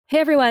Hey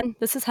everyone,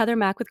 this is Heather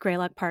Mack with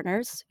Greylock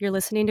Partners. You're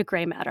listening to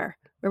Grey Matter,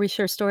 where we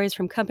share stories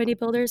from company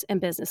builders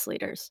and business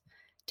leaders.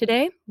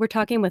 Today, we're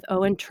talking with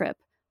Owen Tripp,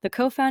 the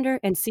co-founder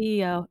and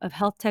CEO of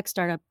health tech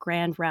startup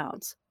Grand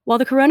Rounds. While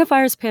the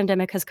coronavirus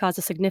pandemic has caused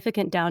a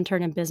significant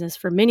downturn in business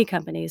for many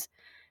companies,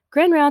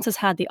 Grand Rounds has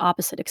had the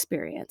opposite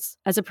experience.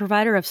 As a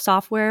provider of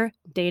software,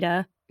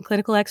 data,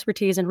 clinical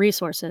expertise, and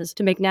resources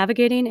to make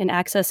navigating and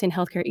accessing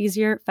healthcare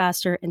easier,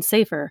 faster, and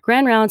safer,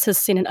 Grand Rounds has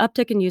seen an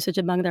uptick in usage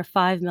among their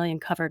 5 million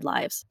covered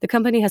lives. The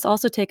company has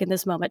also taken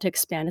this moment to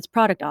expand its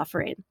product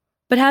offering.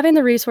 But having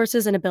the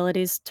resources and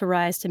abilities to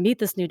rise to meet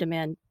this new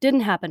demand didn't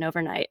happen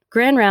overnight.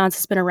 Grand Rounds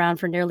has been around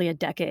for nearly a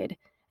decade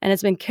and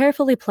has been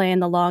carefully playing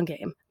the long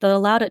game that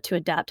allowed it to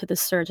adapt to this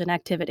surge in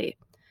activity.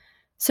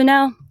 So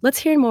now, let's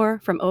hear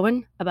more from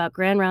Owen about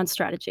Grand Round's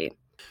strategy.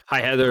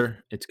 Hi,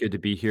 Heather. It's good to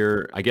be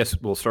here. I guess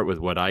we'll start with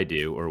what I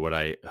do, or what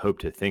I hope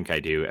to think I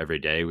do every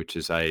day, which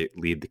is I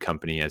lead the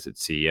company as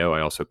its CEO.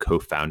 I also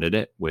co-founded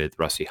it with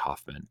Rusty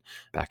Hoffman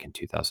back in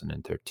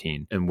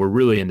 2013. And we're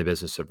really in the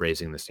business of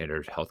raising the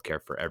standard of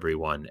healthcare for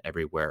everyone,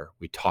 everywhere.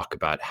 We talk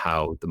about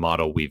how the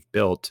model we've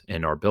built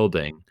and are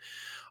building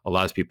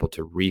allows people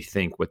to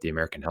rethink what the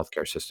American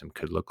healthcare system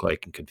could look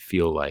like and could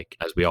feel like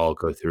as we all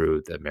go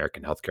through the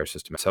American healthcare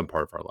system at some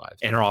part of our lives,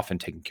 and are often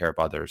taking care of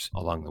others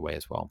along the way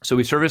as well. So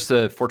we service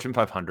the Fortune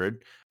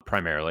 500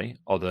 primarily,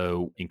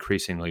 although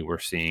increasingly we're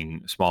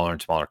seeing smaller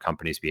and smaller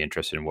companies be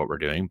interested in what we're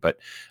doing. But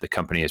the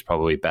company is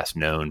probably best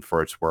known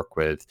for its work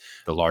with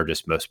the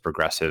largest, most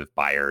progressive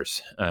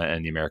buyers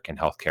in the American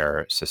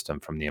healthcare system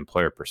from the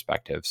employer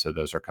perspective. So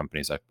those are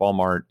companies like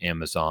Walmart,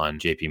 Amazon,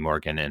 JP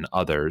Morgan, and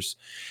others.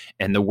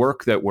 And the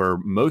work that we're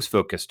most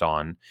focused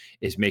on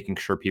is making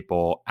sure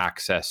people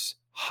access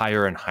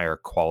higher and higher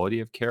quality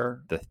of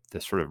care.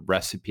 The sort of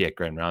recipe at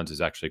Grand Rounds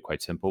is actually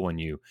quite simple when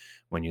you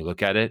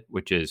look at it,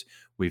 which is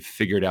we've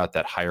figured out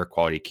that higher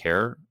quality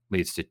care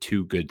leads to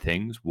two good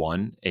things.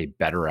 One, a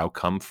better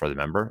outcome for the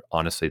member.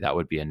 Honestly, that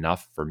would be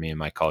enough for me and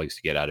my colleagues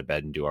to get out of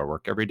bed and do our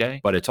work every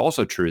day. But it's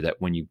also true that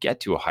when you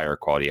get to a higher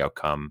quality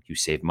outcome, you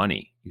save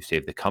money. You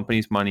save the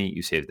company's money,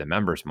 you save the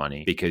members'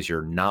 money, because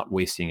you're not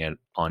wasting it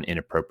on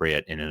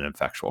inappropriate and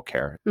ineffectual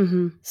care.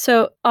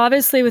 So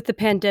obviously with the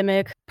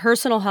pandemic,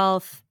 personal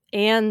health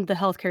and the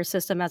healthcare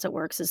system as it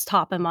works is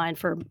top of mind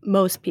for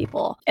most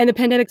people. And the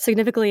pandemic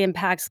significantly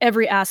impacts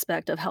every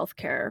aspect of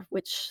healthcare,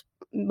 which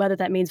whether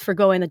that means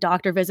forgoing the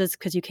doctor visits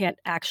because you can't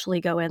actually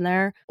go in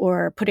there,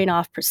 or putting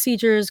off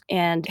procedures,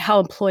 and how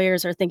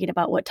employers are thinking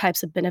about what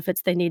types of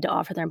benefits they need to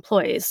offer their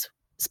employees,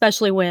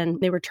 especially when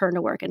they return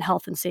to work and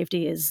health and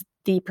safety is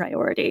the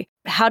priority.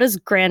 How does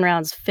Grand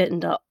Rounds fit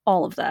into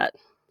all of that?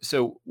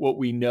 So what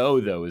we know,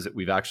 though, is that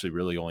we've actually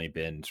really only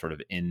been sort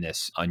of in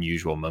this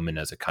unusual moment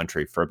as a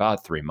country for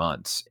about 3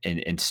 months.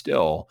 And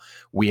still,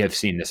 we have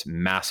seen this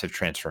massive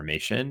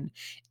transformation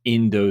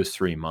in those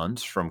 3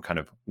 months from kind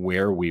of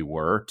where we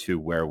were to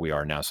where we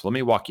are now. So let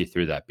me walk you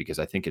through that, because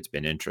I think it's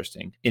been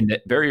interesting. In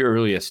the very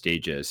earliest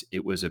stages,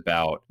 it was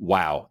about,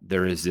 wow,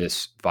 there is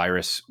this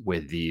virus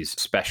with these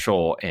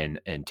special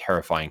and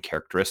terrifying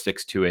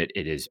characteristics to it.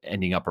 It is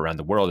ending up around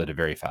the world at a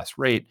very fast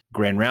rate.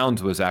 Grand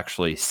Rounds was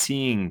actually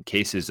seeing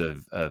cases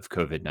of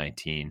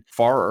COVID-19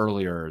 far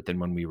earlier than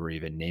when we were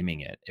even naming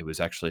it. It was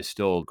actually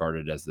still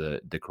regarded as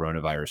the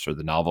coronavirus, or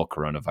the novel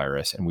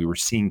coronavirus. And we were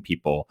seeing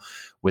people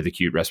with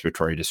acute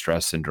respiratory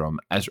distress syndrome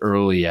as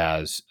early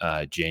as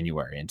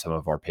January in some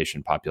of our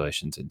patient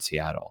populations in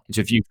Seattle. And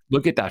so if you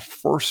look at that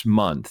first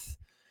month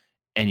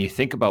and you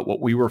think about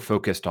what we were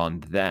focused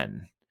on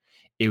then,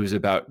 it was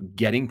about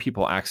getting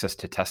people access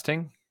to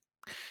testing,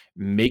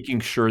 making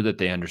sure that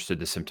they understood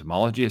the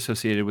symptomology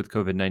associated with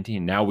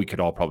COVID-19. Now we could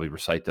all probably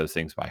recite those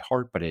things by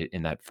heart, but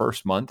in that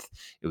first month,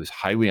 it was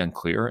highly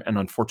unclear. And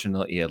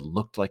unfortunately, it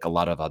looked like a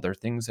lot of other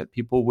things that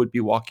people would be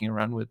walking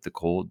around with: the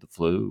cold, the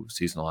flu,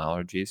 seasonal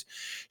allergies.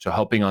 So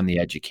helping on the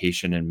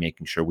education and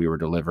making sure we were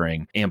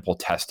delivering ample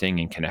testing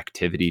and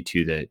connectivity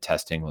to the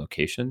testing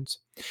locations.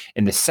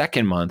 In the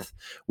second month,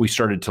 we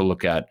started to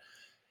look at,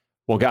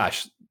 well,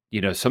 gosh,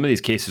 some of these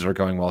cases are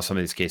going well, some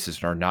of these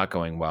cases are not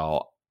going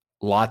well.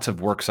 Lots of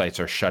work sites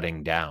are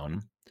shutting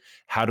down.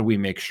 How do we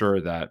make sure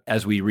that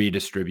as we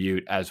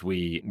redistribute, as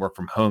we work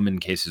from home in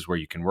cases where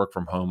you can work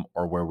from home,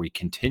 or where we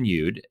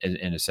continued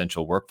in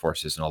essential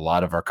workforces, and a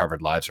lot of our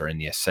covered lives are in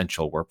the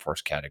essential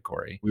workforce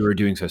category, we were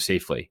doing so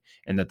safely,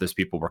 and that those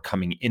people were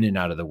coming in and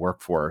out of the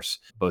workforce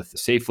both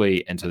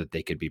safely and so that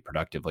they could be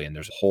productively. And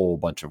there's a whole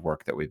bunch of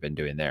work that we've been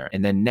doing there.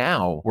 And then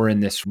now we're in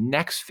this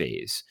next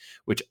phase,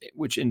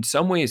 which in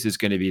some ways is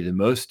going to be the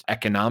most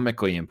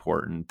economically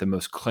important, the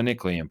most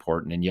clinically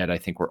important. And yet I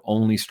think we're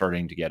only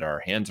starting to get our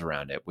hands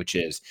around it, which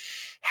is,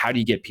 how do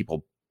you get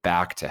people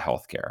back to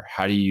healthcare?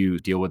 How do you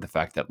deal with the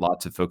fact that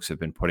lots of folks have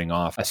been putting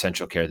off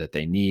essential care that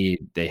they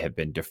need? They have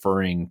been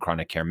deferring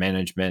chronic care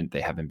management.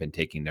 They haven't been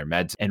taking their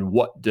meds. And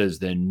what does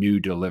the new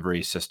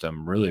delivery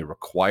system really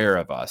require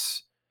of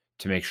us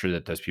to make sure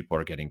that those people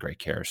are getting great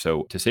care?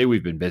 So to say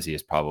we've been busy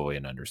is probably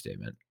an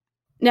understatement.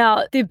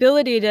 Now, the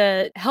ability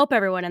to help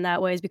everyone in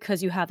that way is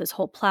because you have this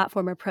whole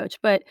platform approach,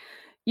 but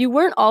You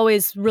weren't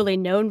always really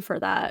known for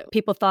that.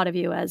 People thought of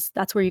you as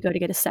that's where you go to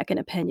get a second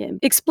opinion.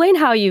 Explain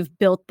how you've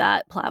built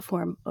that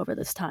platform over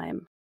this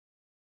time.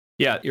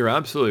 Yeah, you're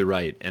absolutely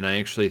right. And I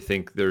actually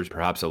think there's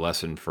perhaps a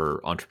lesson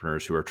for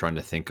entrepreneurs who are trying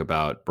to think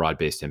about broad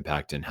based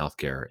impact in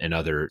healthcare and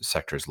other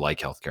sectors like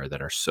healthcare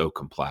that are so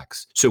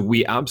complex. So,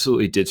 we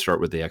absolutely did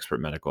start with the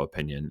expert medical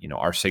opinion.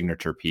 Our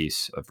signature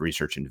piece of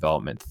research and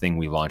development thing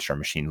we launched our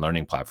machine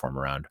learning platform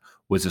around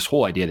was this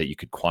whole idea that you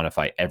could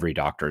quantify every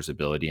doctor's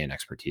ability and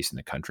expertise in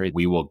the country.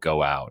 We will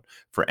go out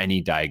for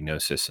any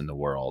diagnosis in the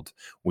world.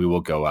 We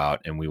will go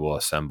out and we will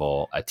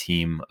assemble a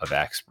team of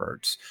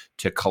experts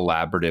to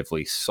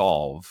collaboratively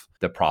solve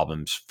the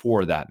problems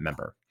for that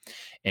member.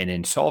 And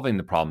in solving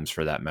the problems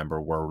for that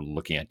member, we're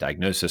looking at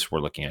diagnosis, we're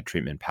looking at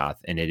treatment path,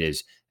 and it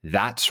is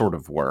that sort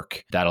of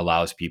work that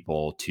allows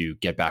people to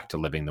get back to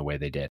living the way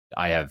they did.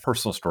 I have a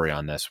personal story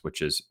on this,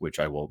 which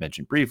I will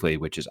mention briefly,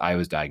 which is I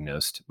was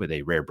diagnosed with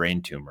a rare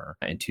brain tumor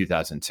in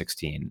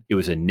 2016. It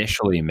was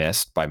initially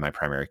missed by my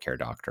primary care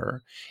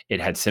doctor. It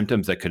had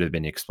symptoms that could have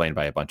been explained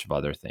by a bunch of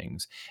other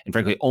things. And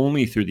frankly,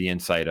 only through the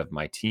insight of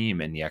my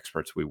team and the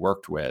experts we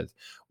worked with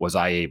was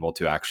I able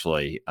to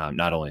actually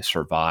not only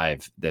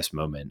survive this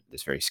moment,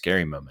 this very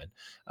scary moment,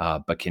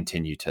 but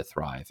continue to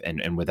thrive.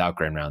 And without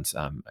grand rounds,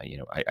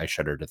 I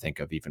shudder to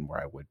think of even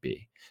where I would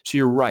be. So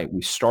you're right.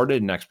 We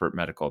started in expert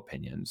medical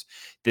opinions.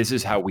 This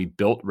is how we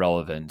built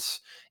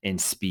relevance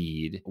and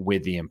speed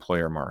with the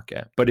employer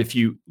market. But if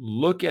you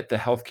look at the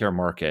healthcare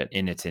market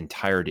in its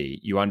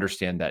entirety, you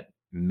understand that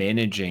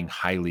managing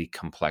highly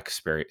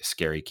complex,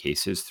 scary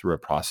cases through a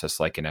process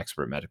like an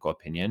expert medical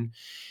opinion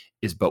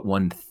is but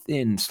one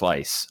thin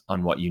slice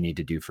on what you need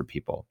to do for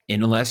people.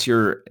 And unless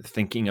you're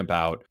thinking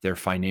about their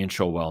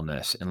financial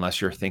wellness, unless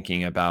you're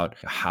thinking about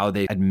how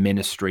they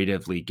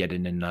administratively get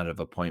in and out of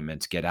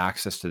appointments, get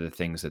access to the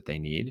things that they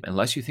need,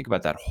 unless you think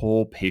about that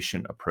whole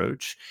patient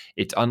approach,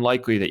 it's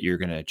unlikely that you're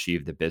going to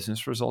achieve the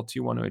business results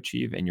you want to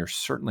achieve. And you're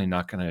certainly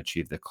not going to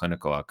achieve the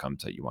clinical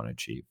outcomes that you want to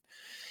achieve.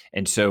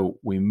 And so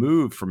we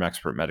moved from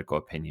expert medical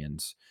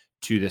opinions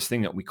to this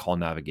thing that we call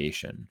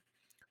navigation,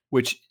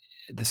 which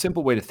the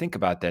simple way to think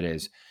about that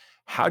is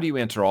how do you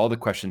answer all the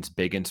questions,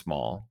 big and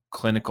small,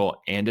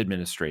 clinical and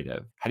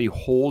administrative? How do you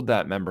hold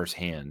that member's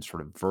hand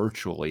sort of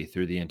virtually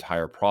through the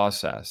entire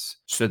process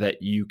so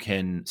that you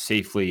can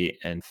safely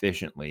and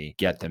efficiently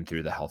get them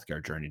through the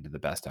healthcare journey to the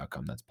best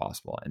outcome that's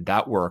possible? And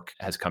that work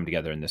has come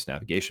together in this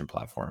navigation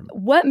platform.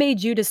 What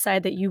made you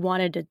decide that you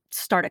wanted to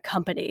start a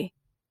company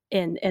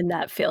in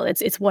that field?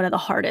 It's one of the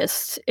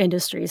hardest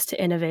industries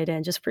to innovate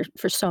in just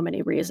for so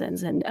many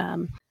reasons,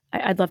 and,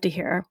 I'd love to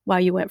hear why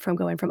you went from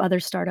going from other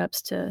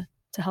startups to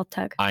health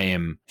tech. I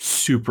am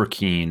super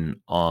keen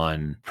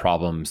on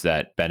problems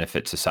that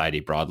benefit society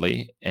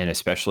broadly, and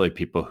especially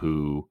people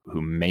who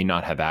may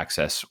not have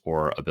access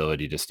or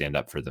ability to stand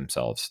up for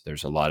themselves.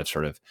 There's a lot of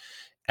sort of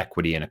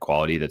equity and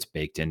equality that's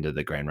baked into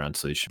the grand round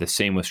solution. The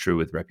same was true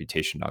with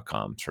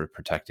reputation.com, sort of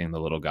protecting the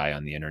little guy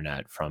on the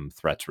internet from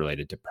threats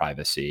related to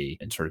privacy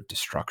and sort of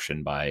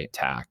destruction by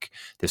attack.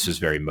 This was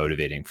very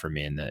motivating for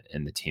me and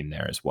the team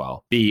there as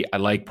well. B, I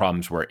like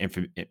problems where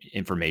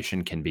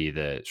information can be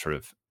the sort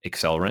of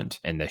accelerant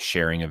and the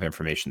sharing of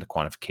information, the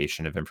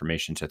quantification of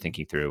information. So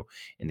thinking through,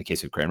 in the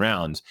case of grand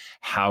rounds,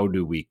 how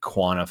do we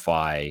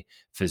quantify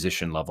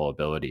physician level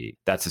ability?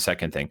 That's the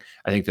second thing.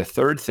 I think the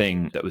third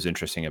thing that was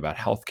interesting about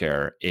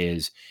healthcare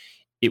is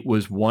it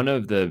was one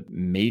of the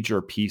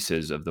major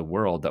pieces of the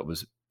world that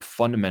was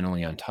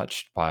fundamentally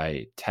untouched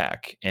by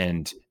tech.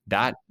 And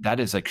that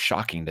is like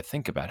shocking to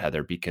think about,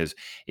 Heather, because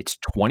it's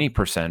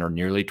 20% or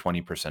nearly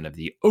 20% of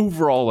the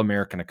overall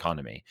American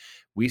economy.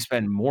 We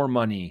spend more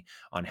money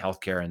on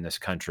healthcare in this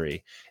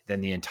country than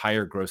the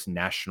entire gross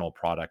national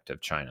product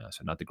of China.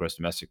 So not the gross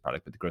domestic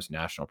product, but the gross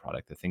national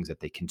product, the things that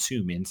they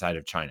consume inside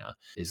of China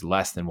is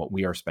less than what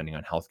we are spending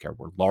on healthcare.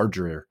 We're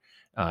larger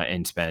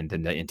and spend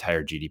than the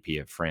entire GDP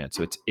of France.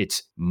 So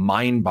it's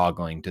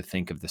mind-boggling to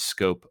think of the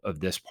scope of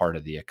this part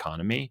of the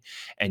economy.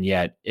 And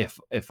yet, if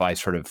I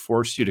sort of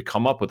forced you to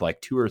come up with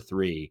like two or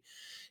three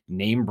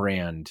name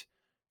brand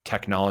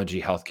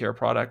technology healthcare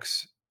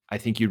products, I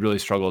think you'd really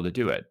struggle to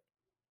do it.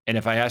 And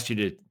if I asked you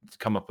to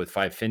come up with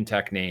five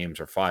fintech names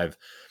or five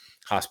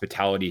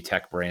hospitality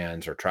tech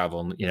brands or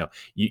travel,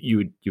 you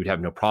would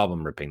have no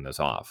problem ripping those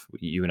off.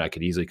 You and I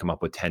could easily come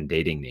up with 10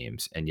 dating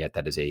names, and yet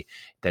that is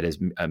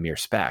a mere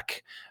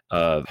speck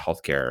of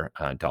healthcare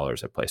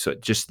dollars at play. So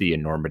just the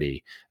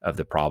enormity of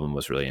the problem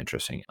was really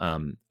interesting.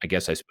 I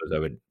guess I suppose I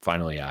would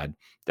finally add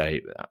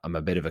that I'm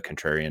a bit of a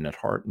contrarian at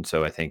heart, and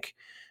so I think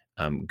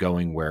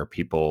going where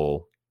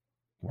people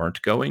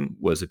weren't going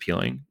was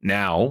appealing.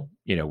 Now,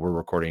 we're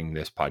recording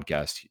this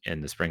podcast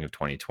in the spring of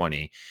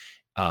 2020.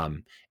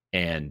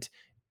 And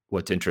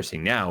what's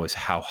interesting now is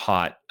how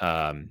hot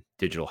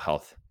digital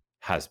health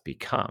has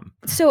become.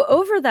 So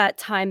over that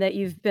time that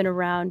you've been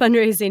around,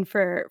 fundraising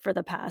for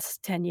the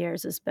past 10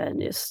 years has been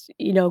just,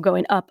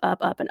 going up, up,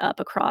 up, and up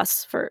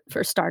across for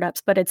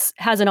startups, but it's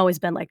hasn't always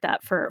been like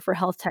that for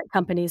health tech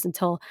companies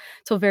until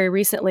very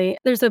recently.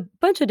 There's a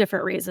bunch of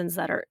different reasons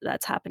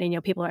that's happening.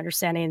 People are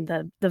understanding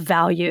the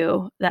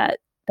value that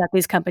that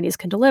these companies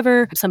can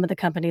deliver. Some of the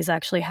companies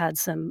actually had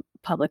some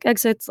public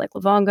exits like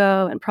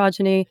Livongo and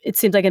Progeny. It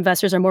seems like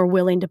investors are more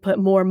willing to put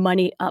more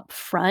money up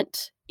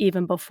front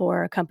even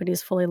before a company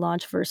is fully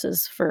launched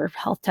versus for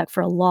health tech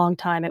for a long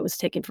time. It was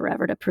taking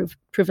forever to prove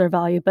their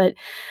value. But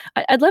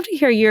I'd love to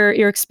hear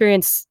your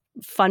experience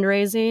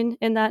fundraising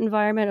in that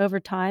environment over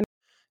time.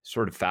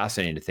 Sort of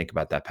fascinating to think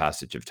about that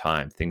passage of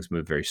time. Things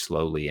move very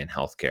slowly in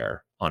healthcare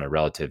on a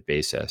relative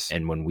basis.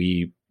 And when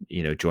we,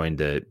 joined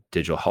the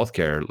digital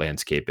healthcare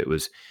landscape, it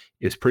was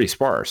pretty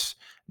sparse.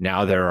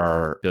 Now there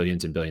are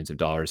billions and billions of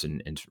dollars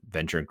in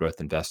venture and growth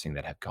investing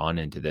that have gone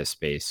into this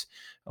space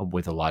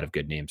with a lot of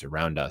good names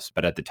around us.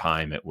 But at the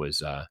time, it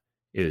was a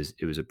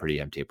pretty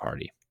empty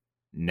party.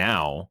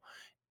 Now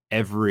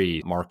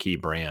every marquee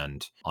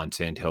brand on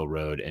Sand Hill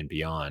Road and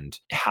beyond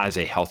has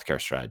a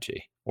healthcare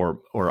strategy,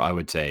 or I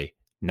would say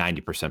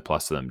 90%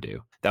 plus of them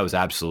do. That was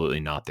absolutely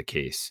not the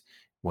case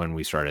when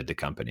we started the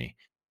company.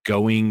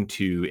 Going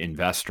to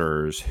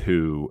investors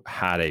who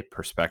had a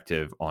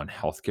perspective on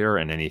healthcare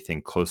and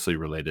anything closely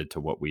related to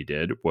what we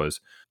did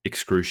was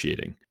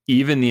excruciating.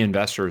 Even the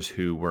investors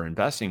who were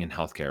investing in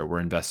healthcare were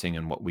investing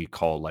in what we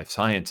call life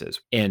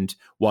sciences. And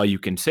while you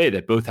can say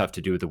that both have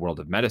to do with the world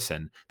of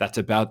medicine, that's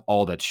about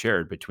all that's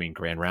shared between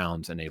Grand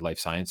Rounds and a life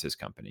sciences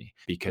company.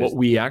 Because what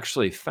we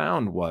actually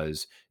found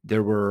was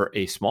there were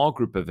a small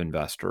group of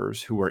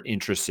investors who were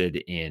interested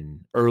in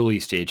early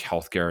stage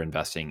healthcare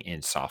investing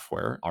in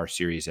software. Our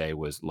Series A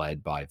was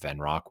led by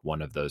Venrock,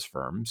 one of those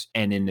firms.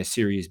 And in the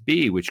Series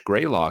B, which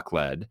Greylock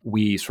led,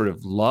 we sort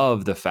of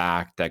love the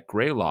fact that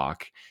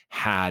Greylock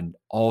had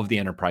all of the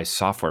enterprise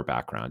software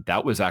background.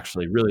 That was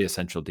actually really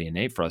essential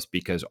DNA for us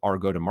because our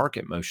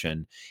go-to-market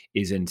motion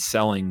is in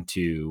selling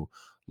to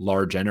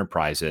large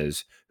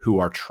enterprises who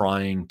are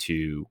trying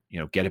to,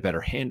 get a better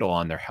handle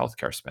on their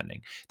healthcare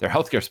spending. Their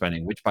healthcare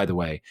spending, which by the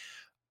way,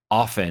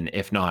 often,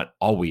 if not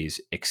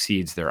always,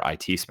 exceeds their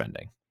IT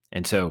spending.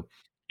 And so,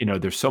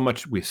 there's so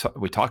much we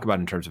talk about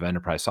in terms of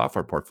enterprise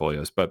software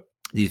portfolios, but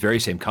these very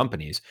same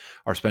companies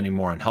are spending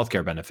more on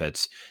healthcare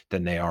benefits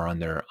than they are on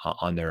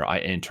their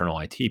internal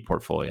IT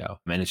portfolio.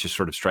 And it's just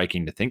sort of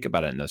striking to think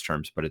about it in those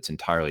terms, but it's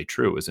entirely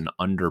true. It was an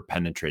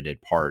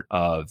underpenetrated part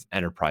of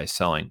enterprise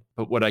selling.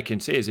 But what I can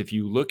say is if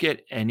you look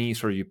at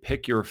you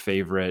pick your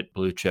favorite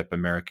blue chip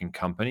American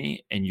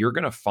company, and you're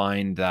going to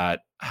find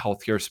that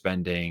healthcare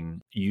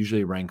spending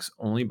usually ranks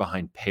only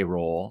behind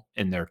payroll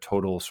in their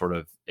total sort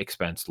of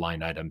expense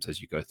line items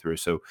as you go through.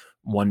 So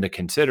one to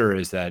consider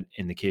is that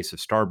in the case of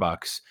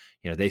Starbucks,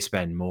 they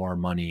spend more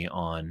money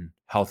on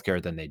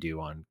healthcare than they do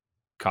on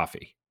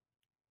coffee,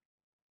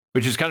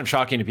 which is kind of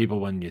shocking to people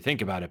when you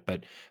think about it,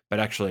 but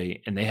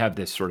actually, and they have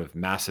this sort of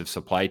massive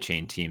supply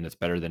chain team that's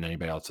better than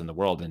anybody else in the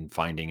world in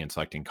finding and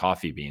selecting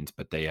coffee beans,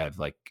 but they have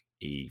like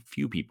a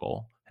few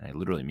people, and I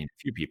literally mean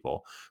a few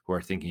people, who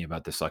are thinking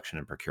about the selection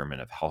and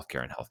procurement of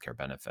healthcare and healthcare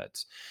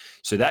benefits.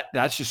 So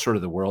that's just sort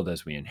of the world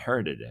as we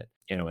inherited it,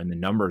 and the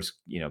numbers,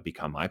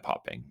 become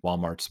eye-popping.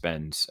 Walmart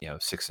spends,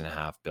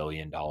 $6.5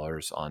 billion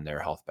on their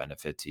health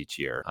benefits each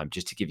year,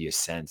 just to give you a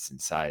sense and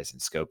size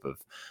and scope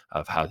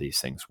of how these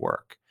things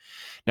work.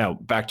 Now,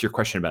 back to your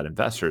question about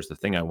investors, the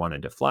thing I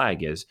wanted to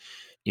flag is,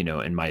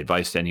 and my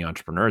advice to any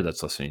entrepreneur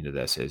that's listening to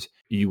this is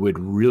you would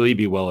really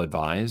be well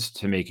advised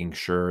to making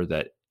sure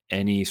that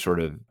any sort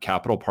of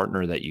capital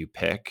partner that you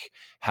pick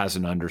has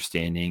an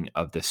understanding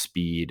of the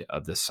speed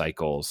of the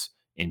cycles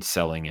in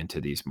selling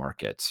into these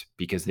markets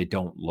because they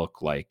don't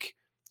look like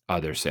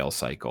other sales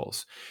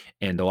cycles.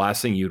 And the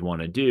last thing you'd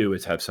want to do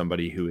is have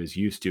somebody who is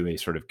used to a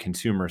sort of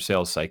consumer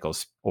sales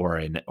cycles or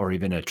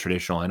even a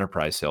traditional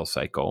enterprise sales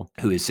cycle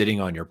who is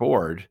sitting on your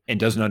board and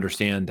doesn't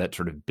understand that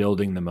sort of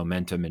building the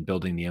momentum and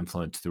building the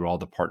influence through all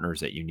the partners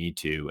that you need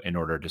to in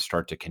order to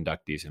start to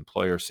conduct these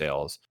employer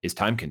sales is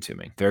time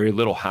consuming. Very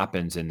little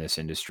happens in this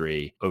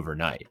industry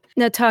overnight.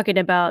 Now, talking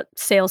about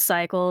sales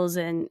cycles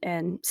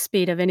and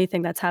speed of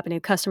anything that's happening,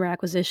 customer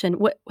acquisition,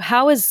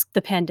 how has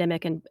the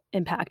pandemic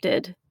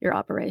impacted your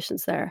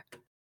operations there?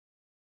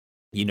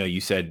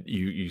 You said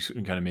you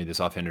kind of made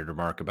this offhanded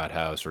remark about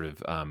how sort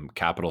of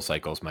capital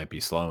cycles might be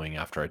slowing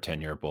after a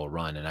 10-year bull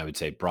run. And I would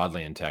say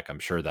broadly in tech, I'm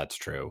sure that's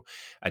true.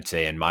 I'd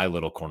say in my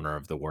little corner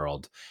of the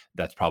world,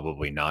 that's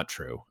probably not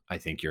true. I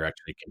think you're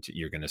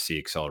going to see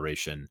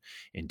acceleration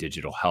in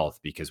digital health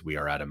because we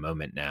are at a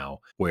moment now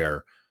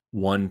where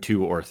one,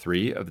 two, or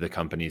three of the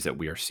companies that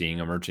we are seeing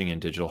emerging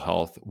in digital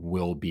health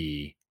will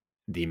be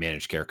the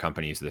managed care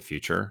companies of the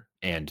future.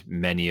 And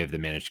many of the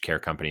managed care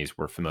companies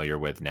we're familiar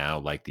with now,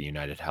 like the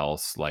United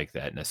Healths, like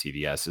the Aetna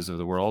CVSs of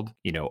the world,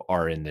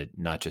 are in the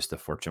not just the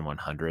Fortune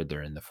 100,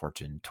 they're in the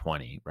Fortune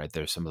 20, right?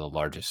 They're some of the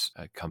largest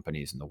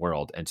companies in the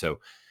world. And so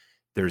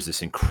there's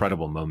this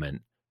incredible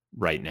moment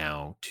right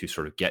now to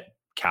sort of get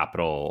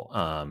capital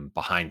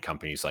behind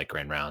companies like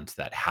Grand Rounds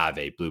that have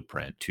a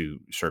blueprint to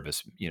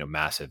service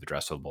massive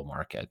addressable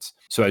markets.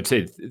 So I'd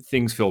say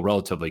things feel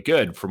relatively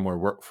good from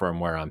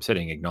where I'm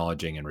sitting,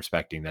 acknowledging and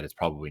respecting that it's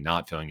probably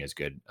not feeling as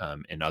good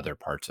in other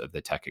parts of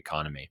the tech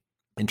economy.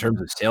 In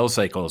terms of sales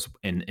cycles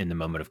in the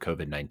moment of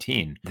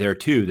COVID-19, there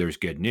too, there's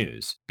good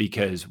news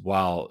because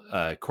while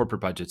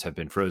corporate budgets have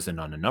been frozen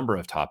on a number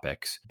of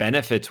topics,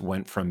 benefits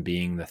went from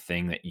being the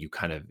thing that you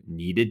kind of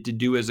needed to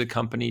do as a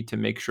company to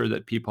make sure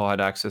that people had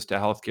access to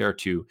healthcare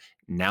to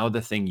now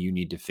the thing you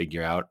need to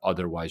figure out.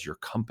 Otherwise, your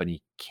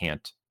company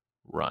can't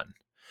run.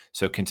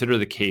 So consider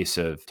the case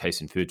of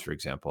Tyson Foods, for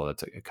example.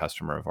 That's a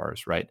customer of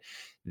ours, right?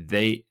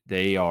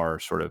 They are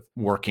sort of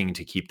working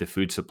to keep the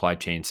food supply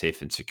chain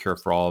safe and secure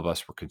for all of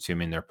us. We're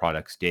consuming their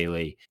products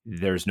daily.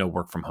 There's no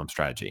work from home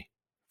strategy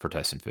for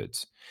Tyson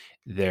Foods.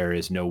 There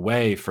is no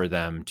way for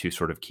them to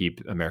sort of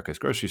keep America's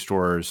grocery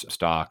stores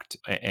stocked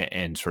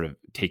and sort of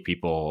take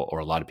people or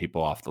a lot of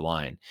people off the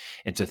line.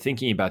 And so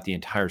thinking about the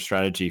entire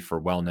strategy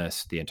for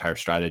wellness, the entire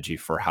strategy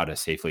for how to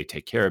safely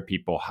take care of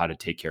people, how to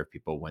take care of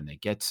people when they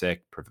get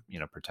sick,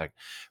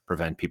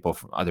 prevent people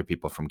from other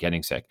people from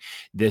getting sick.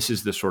 This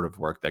is the sort of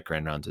work that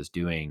Grand Rounds is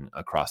doing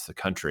across the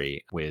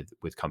country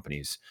with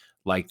companies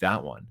like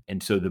that one.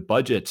 And so the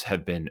budgets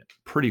have been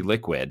pretty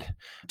liquid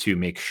to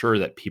make sure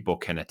that people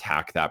can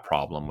attack that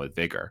problem with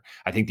vigor.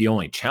 I think the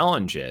only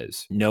challenge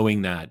is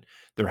knowing that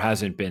there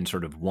hasn't been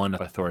sort of one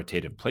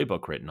authoritative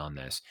playbook written on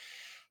this.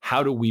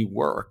 How do we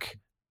work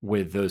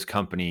with those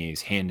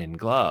companies hand in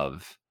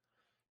glove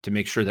to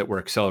make sure that we're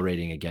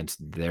accelerating against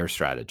their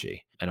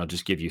strategy? And I'll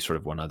just give you sort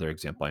of one other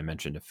example. I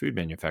mentioned a food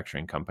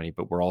manufacturing company,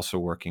 but we're also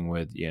working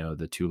with,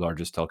 the two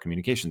largest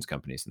telecommunications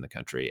companies in the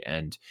country.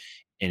 And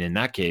in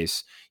that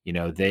case,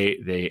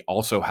 they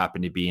also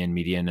happen to be in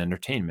media and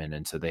entertainment.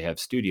 And so they have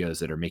studios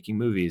that are making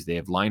movies. They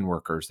have line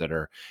workers that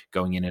are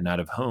going in and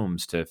out of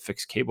homes to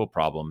fix cable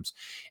problems.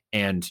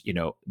 And,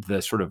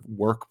 the sort of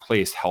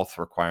workplace health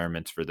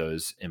requirements for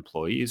those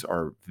employees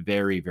are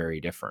very,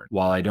 very different.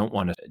 While I don't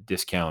want to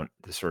discount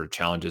the sort of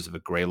challenges of a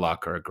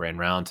Greylock or a Grand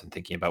Rounds and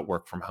thinking about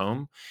work from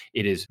home,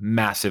 it is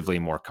massively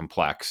more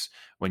complex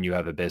when you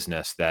have a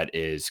business that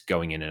is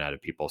going in and out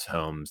of people's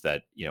homes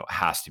that,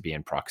 has to be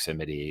in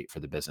proximity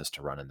for the business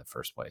to run in the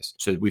first place.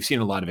 So we've seen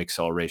a lot of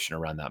acceleration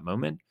around that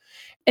moment.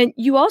 And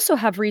you also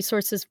have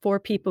resources for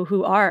people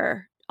who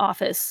are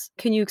office.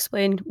 Can you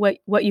explain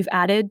what you've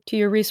added to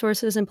your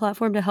resources and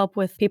platform to help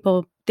with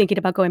people thinking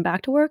about going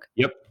back to work?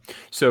 Yep.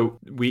 So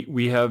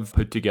we have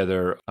put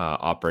together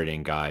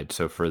operating guide.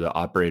 So for the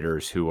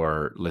operators who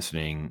are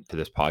listening to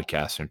this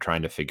podcast and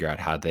trying to figure out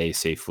how they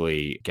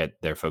safely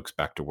get their folks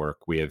back to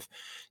work, we have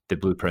the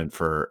blueprint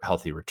for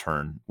healthy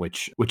return,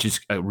 which is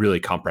a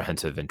really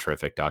comprehensive and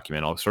terrific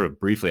document. I'll sort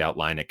of briefly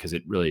outline it because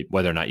it really,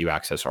 whether or not you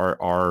access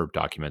our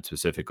document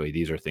specifically,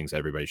 these are things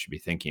everybody should be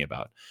thinking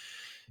about.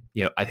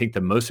 I think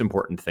the most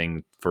important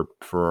thing for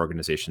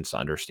organizations to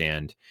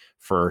understand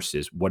first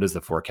is what is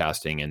the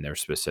forecasting in their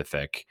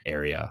specific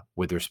area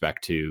with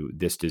respect to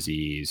this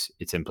disease,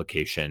 its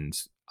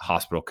implications,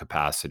 hospital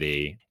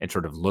capacity, and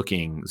sort of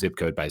looking zip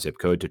code by zip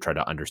code to try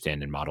to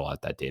understand and model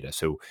out that data.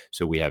 So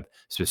we have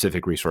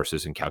specific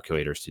resources and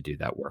calculators to do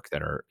that work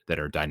that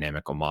are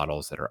dynamical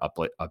models that are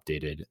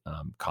updated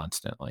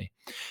constantly.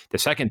 The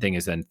second thing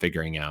is then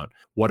figuring out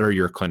what are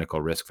your clinical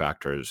risk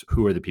factors,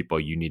 who are the people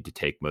you need to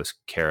take most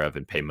care of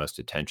and pay most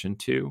attention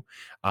to,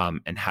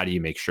 and how do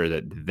you make sure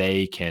that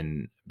they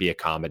can be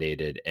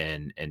accommodated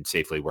and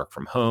safely work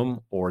from home,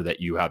 or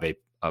that you have a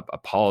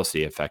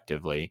policy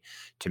effectively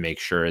to make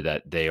sure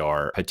that they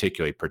are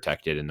particularly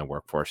protected in the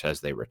workforce as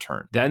they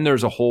return. Then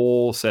there's a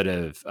whole set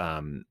of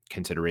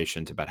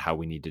considerations about how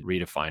we need to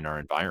redefine our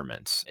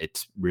environments.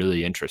 It's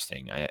really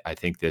interesting. I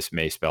think this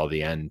may spell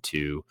the end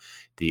to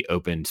the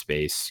open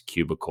space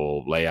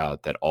cubicle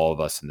layout that all of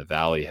us in the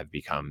Valley have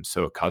become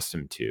so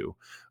accustomed to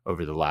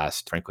over the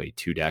last, frankly,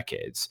 2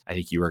 decades. I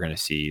think you are going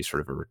to see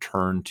sort of a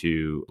return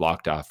to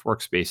locked off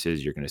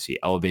workspaces. You're going to see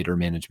elevator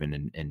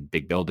management in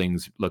big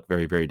buildings look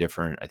very, very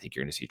different. I think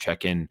you're going to see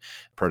check-in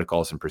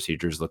protocols and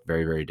procedures look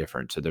very, very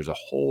different. So there's a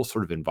whole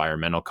sort of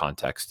environmental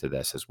context to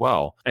this as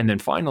well. And then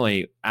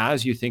finally,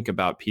 as you think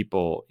about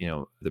people,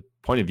 the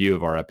point of view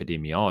of our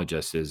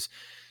epidemiologists is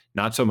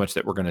not so much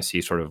that we're going to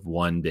see sort of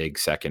one big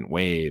second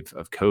wave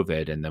of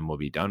COVID and then we'll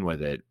be done with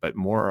it, but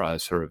more a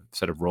sort of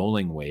set of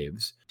rolling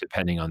waves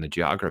depending on the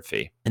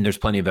geography. And there's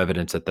plenty of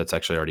evidence that that's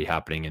actually already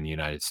happening in the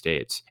United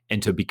States.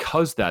 And so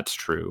because that's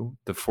true,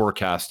 the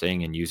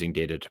forecasting and using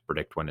data to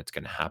predict when it's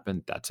going to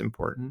happen, that's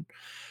important.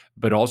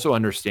 But also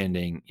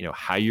understanding,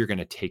 how you're going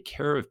to take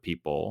care of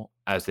people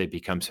as they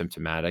become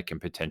symptomatic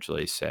and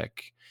potentially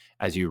sick,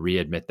 as you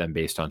readmit them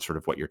based on sort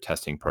of what your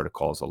testing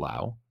protocols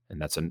allow.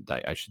 And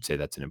I should say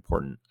that's an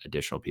important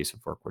additional piece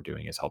of work we're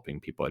doing, is helping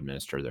people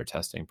administer their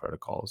testing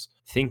protocols.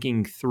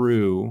 Thinking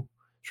through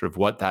sort of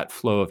what that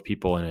flow of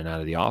people in and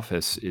out of the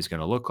office is going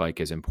to look like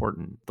is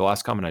important. The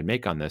last comment I'd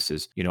make on this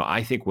is,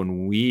 I think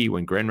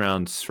when Grand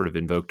Rounds sort of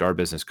invoked our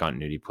business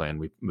continuity plan,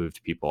 we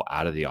moved people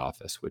out of the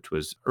office, which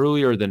was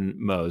earlier than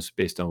most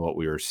based on what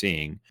we were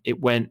seeing.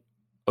 It went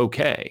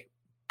okay.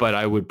 But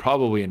I would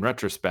probably, in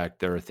retrospect,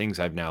 there are things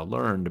I've now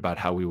learned about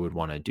how we would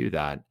want to do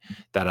that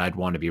I'd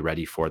want to be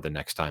ready for the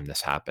next time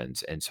this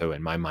happens. And so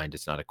in my mind,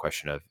 it's not a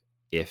question of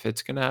if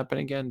it's going to happen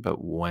again,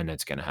 but when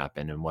it's going to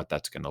happen and what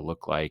that's going to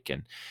look like.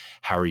 And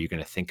how are you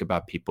going to think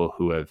about people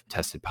who have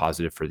tested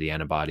positive for the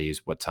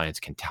antibodies, what science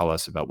can tell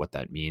us about what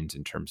that means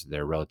in terms of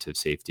their relative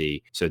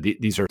safety. So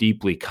these are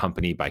deeply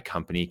company by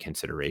company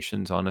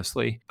considerations,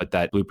 honestly. But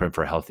that blueprint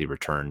for a healthy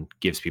return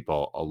gives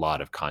people a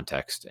lot of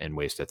context and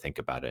ways to think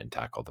about it and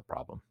tackle the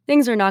problem.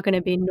 Things are not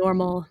gonna be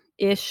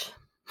normal-ish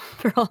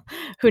for all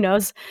who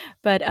knows?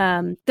 But,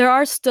 there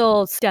are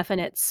still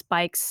definite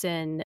spikes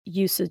in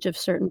usage of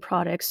certain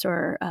products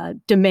or,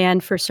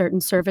 demand for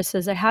certain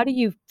services. How do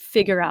you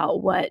figure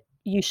out what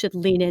you should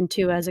lean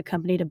into as a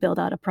company to build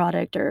out a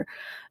product or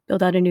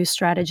build out a new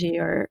strategy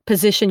or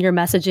position your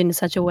messaging in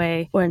such a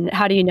way? And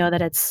how do you know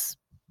that it's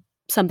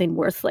something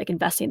worth, like,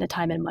 investing the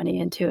time and money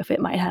into if it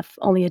might have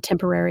only a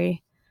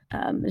temporary,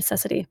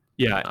 necessity?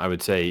 Yeah, I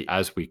would say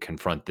as we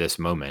confront this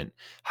moment,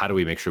 how do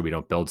we make sure we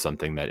don't build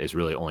something that is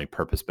really only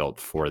purpose built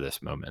for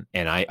this moment?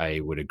 And I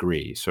would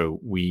agree.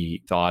 So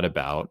we thought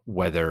about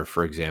whether,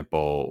 for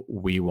example,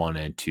 we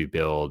wanted to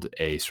build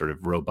a sort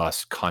of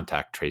robust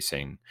contact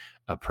tracing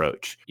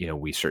approach.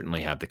 We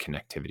certainly have the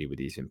connectivity with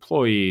these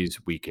employees.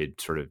 We could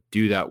sort of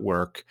do that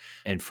work.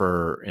 And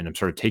I'm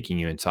sort of taking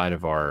you inside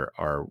of our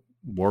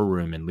war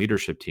room and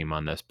leadership team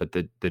on this, but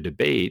the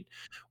debate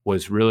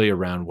was really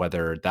around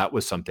whether that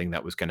was something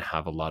that was going to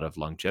have a lot of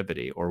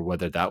longevity or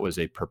whether that was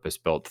a purpose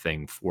built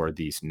thing for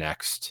these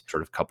next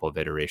sort of couple of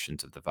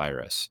iterations of the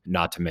virus,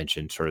 not to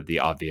mention sort of the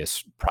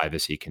obvious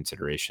privacy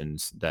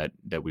considerations that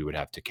we would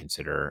have to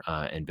consider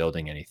in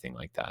building anything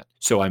like that.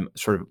 So I'm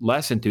sort of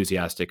less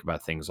enthusiastic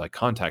about things like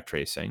contact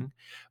tracing,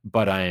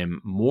 but I am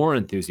more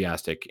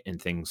enthusiastic in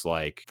things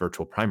like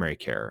virtual primary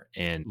care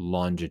and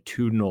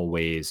longitudinal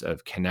ways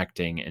of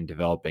connecting and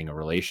developing a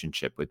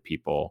relationship with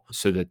people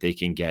so that they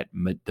can get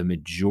the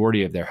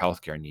majority of their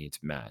healthcare needs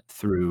met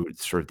through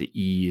sort of the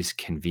ease,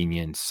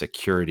 convenience,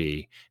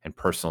 security, and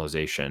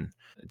personalization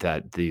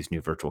that these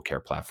new virtual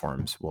care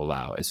platforms will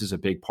allow. This is a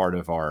big part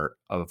of our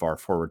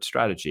forward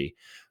strategy.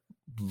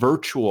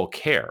 Virtual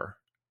care.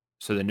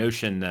 So the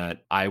notion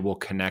that I will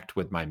connect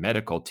with my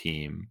medical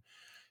team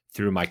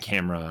through my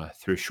camera,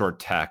 through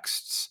short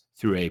texts,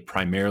 through a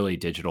primarily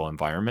digital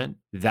environment,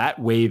 that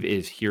wave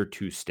is here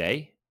to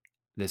stay.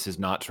 This is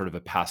not sort of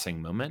a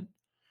passing moment.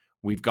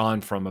 We've gone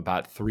from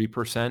about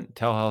 3%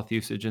 telehealth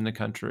usage in the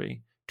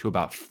country to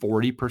about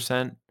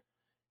 40%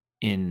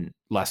 in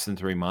less than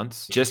 3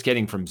 months. Just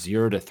getting from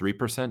 0 to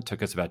 3%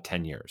 took us about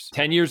 10 years.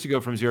 10 years to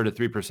go from 0 to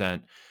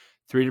 3%,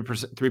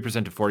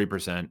 3% to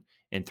 40%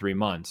 in 3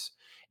 months.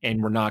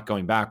 And we're not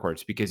going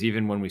backwards because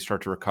even when we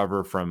start to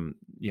recover from,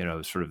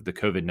 sort of the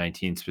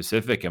COVID-19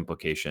 specific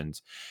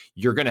implications,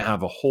 you're going to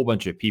have a whole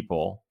bunch of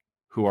people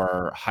who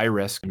are high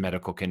risk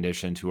medical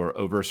conditions, who are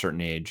over a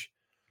certain age,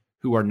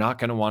 who are not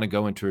going to want to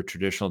go into a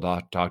traditional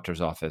doctor's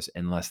office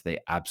unless they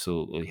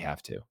absolutely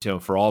have to. So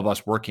for all of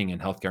us working in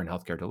healthcare and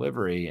healthcare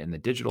delivery and the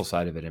digital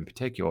side of it in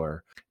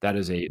particular, that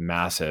is a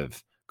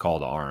massive call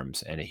to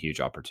arms and a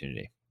huge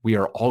opportunity. We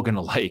are all going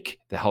to like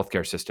the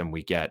healthcare system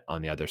we get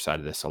on the other side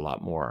of this a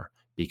lot more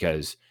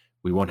because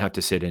we won't have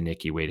to sit in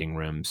icky waiting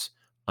rooms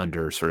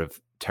under sort of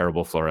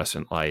terrible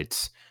fluorescent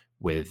lights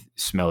with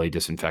smelly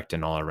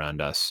disinfectant all around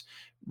us,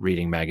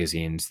 reading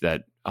magazines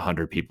that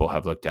 100 people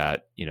have looked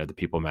at, the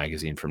People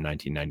magazine from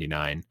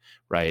 1999,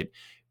 right?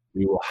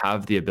 We will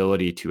have the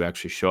ability to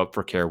actually show up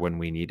for care when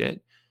we need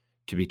it,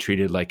 to be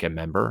treated like a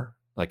member,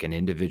 like an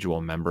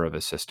individual member of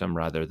a system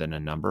rather than a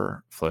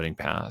number floating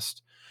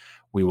past.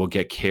 We will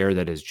get care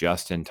that is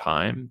just in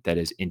time, that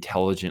is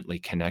intelligently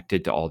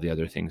connected to all the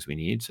other things we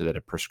need so that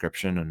a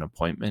prescription, an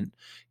appointment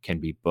can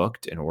be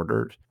booked and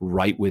ordered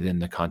right within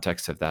the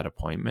context of that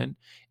appointment.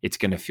 It's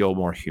going to feel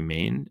more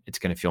humane. It's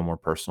going to feel more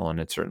personal,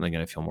 and it's certainly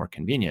going to feel more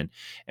convenient.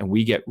 And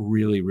we get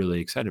really, really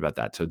excited about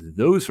that. So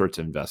those sorts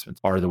of investments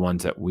are the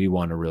ones that we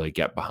want to really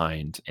get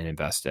behind and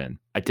invest in.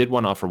 I did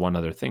want to offer one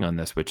other thing on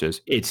this, which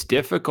is it's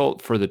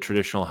difficult for the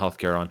traditional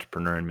healthcare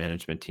entrepreneur and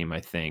management team, I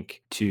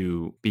think,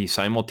 to be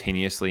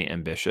simultaneously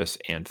ambitious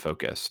and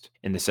focused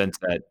in the sense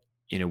that,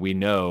 we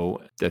know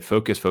that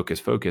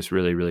focus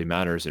really, really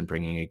matters in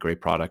bringing a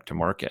great product to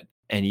market.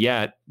 And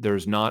yet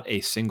there's not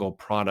a single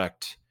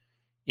product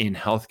in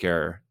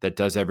healthcare that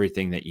does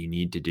everything that you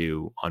need to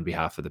do on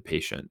behalf of the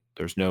patient.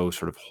 There's no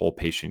sort of whole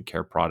patient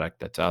care product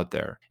that's out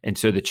there. And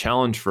so the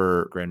challenge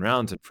for Grand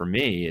Rounds and for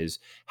me is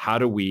how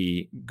do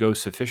we go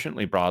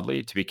sufficiently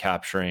broadly to be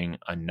capturing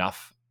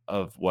enough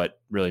of what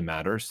really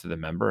matters to the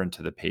member and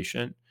to the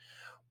patient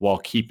while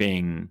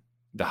keeping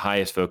the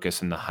highest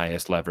focus and the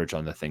highest leverage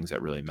on the things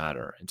that really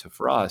matter. And so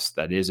for us,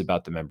 that is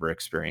about the member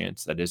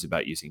experience, that is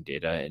about using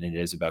data, and it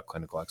is about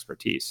clinical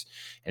expertise.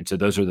 And so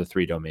those are the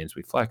three domains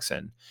we flex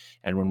in.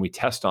 And when we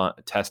test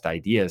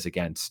ideas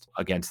against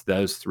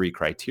those three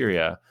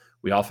criteria,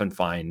 we often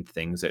find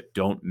things that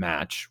don't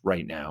match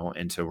right now.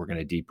 And so we're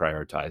going to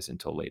deprioritize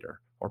until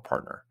later or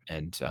partner.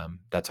 And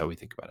that's how we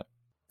think about it.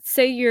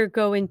 Say you're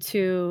going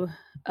to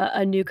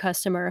a new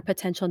customer, a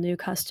potential new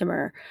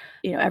customer,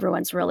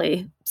 everyone's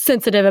really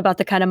sensitive about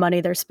the kind of money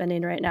they're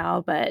spending right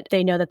now, but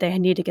they know that they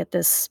need to get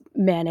this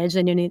managed,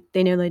 and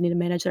they know they need to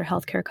manage their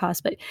healthcare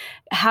costs, but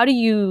how do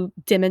you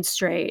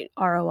demonstrate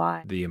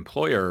ROI? The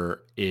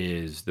employer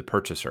is the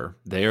purchaser.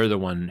 They are the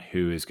one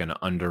who is going to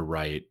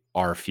underwrite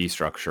our fee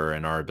structure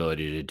and our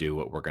ability to do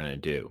what we're going to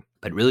do.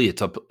 But really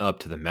it's up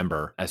to the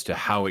member as to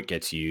how it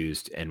gets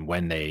used and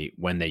when they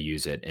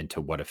use it and to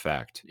what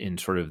effect. In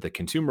sort of the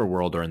consumer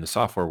world or in the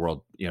software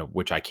world,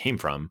 which I came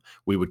from,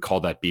 we would call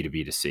that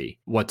B2B to C.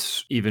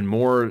 What's even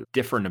more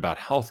different about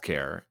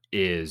healthcare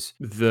is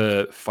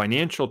the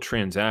financial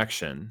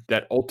transaction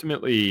that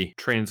ultimately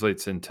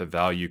translates into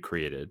value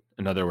created.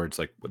 In other words,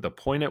 like the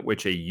point at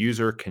which a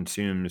user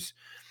consumes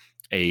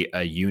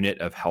a unit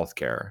of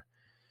healthcare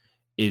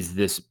is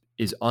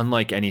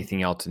unlike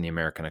anything else in the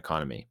American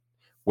economy,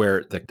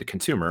 where the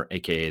consumer,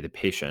 aka the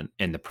patient,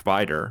 and the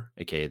provider,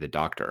 aka the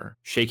doctor,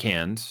 shake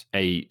hands,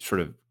 a sort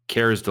of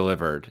care is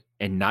delivered,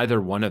 and neither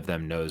one of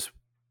them knows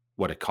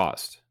what it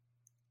cost,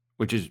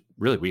 which is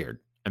really weird.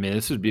 I mean,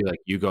 this would be like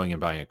you going and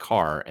buying a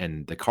car,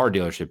 and the car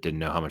dealership didn't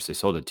know how much they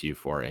sold it to you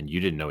for, and you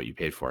didn't know what you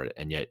paid for it,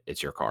 and yet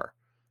it's your car.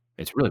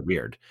 It's really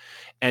weird.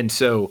 And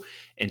so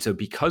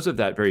because of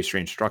that very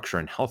strange structure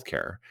in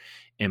healthcare,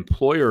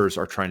 employers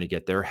are trying to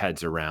get their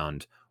heads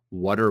around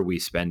what are we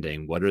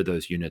spending? What are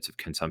those units of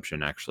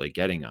consumption actually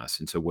getting us?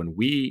 And so when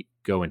we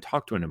go and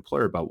talk to an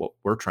employer about what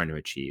we're trying to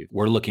achieve,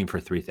 we're looking for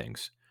three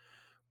things.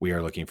 We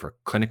are looking for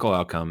clinical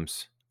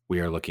outcomes.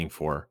 We are looking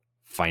for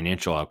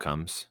financial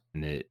outcomes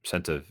in the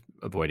sense of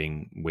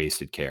avoiding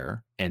wasted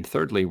care. And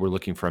thirdly, we're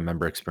looking for a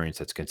member experience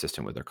that's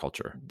consistent with their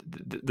culture.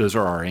 Those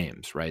are our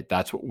aims, right?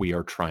 That's what we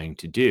are trying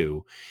to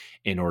do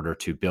in order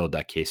to build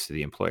that case to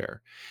the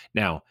employer.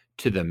 Now,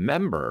 to the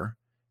member,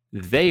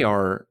 they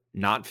are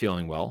not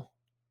feeling well.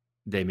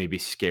 They may be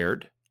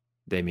scared.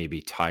 They may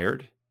be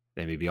tired.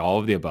 They may be all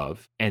of the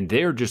above. And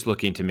they're just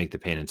looking to make the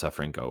pain and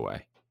suffering go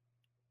away.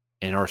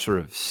 And our sort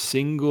of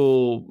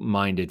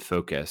single-minded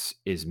focus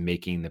is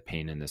making the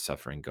pain and the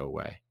suffering go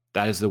away.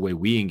 That is the way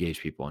we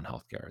engage people in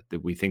healthcare.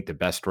 That we think the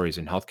best stories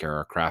in healthcare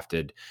are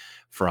crafted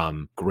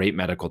from great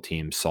medical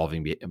teams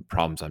solving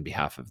problems on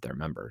behalf of their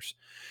members.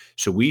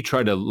 So we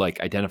try to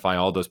identify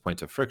all those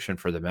points of friction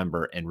for the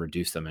member and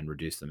reduce them and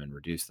reduce them and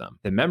reduce them.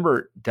 The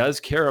member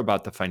does care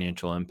about the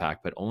financial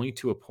impact, but only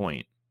to a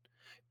point,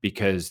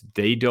 because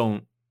they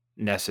don't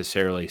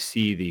necessarily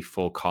see the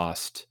full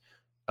cost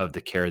of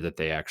the care that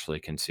they actually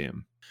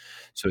consume.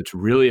 So it's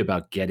really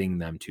about getting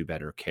them to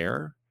better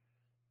care.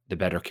 The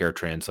better care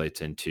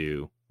translates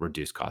into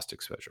reduced cost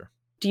exposure.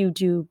 Do you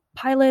do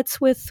pilots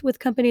with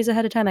companies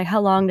ahead of time? Like, how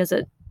long does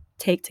it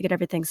take to get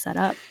everything set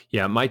up?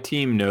 Yeah, my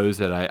team knows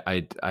that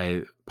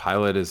I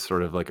pilot is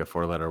sort of like a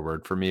four-letter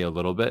word for me a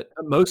little bit,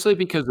 mostly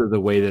because of the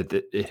way that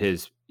it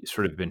has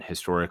sort of been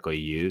historically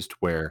used,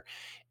 where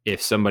if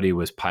somebody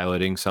was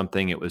piloting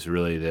something, it was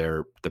really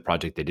the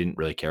project they didn't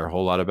really care a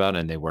whole lot about,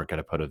 and they weren't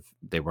going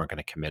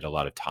to commit a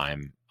lot of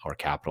time or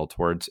capital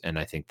towards. And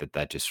I think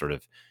that just sort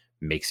of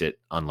makes it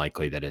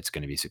unlikely that it's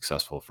going to be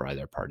successful for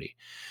either party.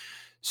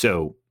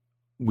 So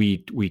we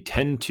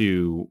tend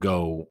to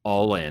go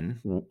all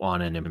in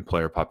on an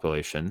employer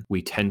population.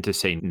 We tend to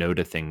say no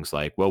to things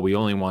like, well, we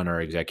only want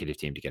our executive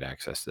team to get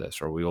access to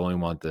this, or we only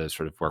want the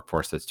sort of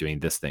workforce that's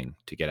doing this thing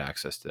to get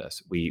access to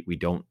this. We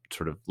don't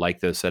sort of like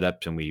those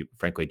setups, and we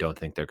frankly don't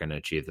think they're going to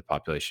achieve the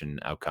population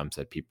outcomes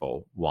that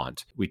people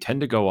want. We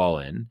tend to go all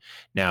in.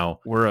 Now,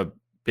 we're a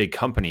big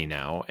company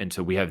now, and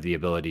so we have the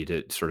ability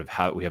to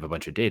we have a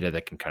bunch of data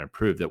that can kind of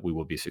prove that we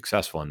will be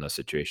successful in those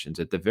situations.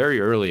 At the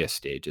very earliest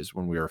stages,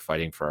 when we were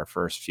fighting for our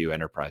first few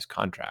enterprise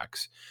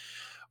contracts,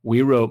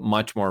 we wrote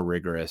much more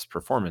rigorous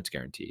performance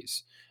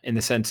guarantees in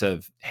the sense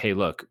of, hey,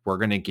 look, we're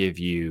going to give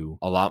you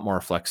a lot more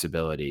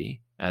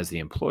flexibility as the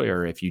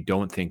employer if you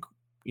don't think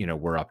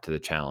we're up to the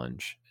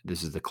challenge.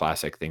 This is the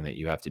classic thing that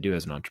you have to do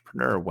as an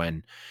entrepreneur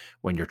when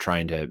you're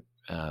trying to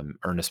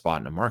earn a spot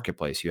in a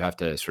marketplace. You have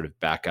to sort of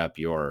back up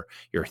your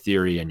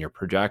theory and your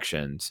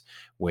projections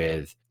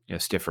with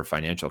stiffer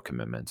financial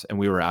commitments. And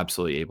we were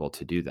absolutely able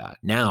to do that.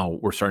 Now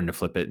we're starting to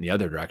flip it in the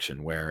other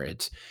direction, where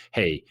it's,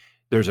 hey,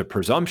 there's a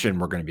presumption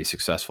we're going to be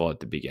successful at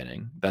the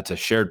beginning. That's a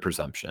shared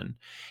presumption.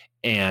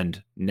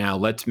 And now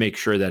let's make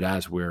sure that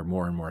as we're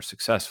more and more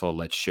successful,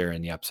 let's share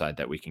in the upside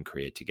that we can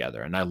create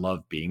together. And I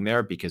love being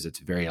there because it's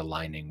very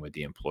aligning with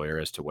the employer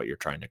as to what you're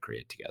trying to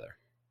create together.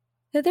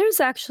 There's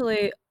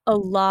actually a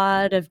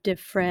lot of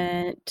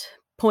different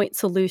point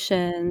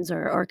solutions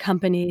or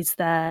companies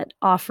that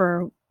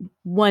offer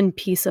one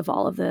piece of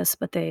all of this,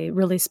 but they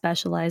really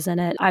specialize in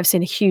it. I've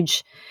seen a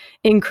huge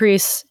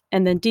increase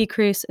and then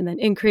decrease and then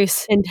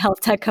increase in health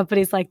tech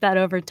companies like that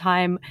over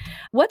time.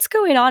 What's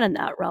going on in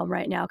that realm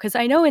right now? Because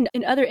I know in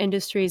other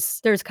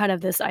industries, there's kind of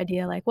this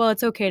idea like, well,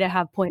 it's okay to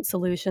have point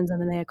solutions and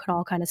then they can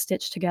all kind of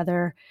stitch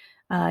together.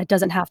 It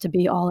doesn't have to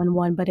be all in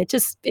one, but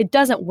it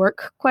doesn't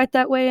work quite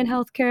that way in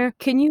healthcare.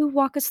 Can you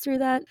walk us through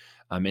that?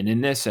 And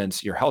in this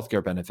sense, your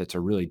healthcare benefits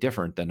are really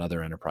different than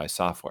other enterprise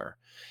software.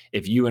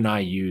 If you and I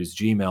use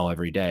Gmail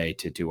every day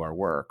to do our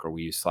work, or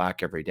we use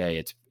Slack every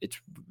day,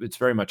 it's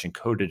very much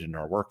encoded in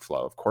our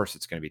workflow. Of course,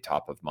 it's going to be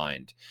top of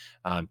mind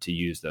to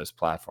use those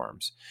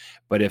platforms.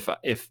 But if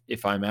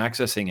I'm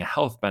accessing a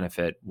health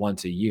benefit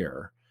once a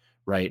year,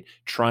 right,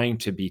 trying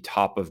to be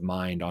top of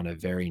mind on a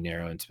very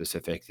narrow and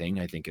specific thing,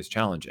 I think is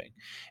challenging.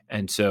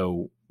 And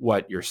so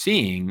what you're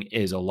seeing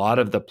is a lot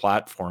of the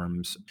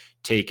platforms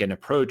take an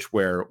approach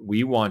where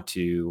we want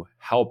to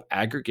help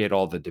aggregate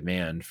all the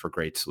demand for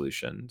great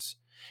solutions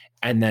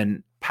and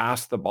then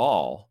pass the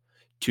ball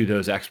to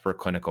those expert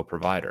clinical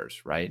providers,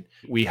 right?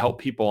 We help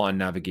people on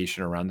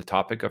navigation around the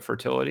topic of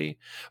fertility,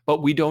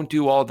 but we don't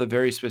do all the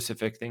very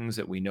specific things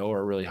that we know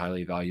are really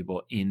highly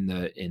valuable in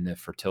the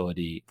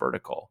fertility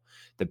vertical.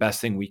 The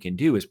best thing we can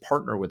do is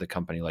partner with a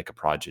company like a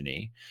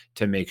Progeny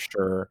to make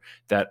sure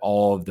that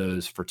all of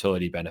those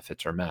fertility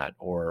benefits are met,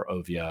 or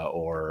Ovia,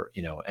 or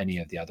any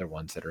of the other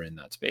ones that are in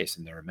that space,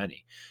 and there are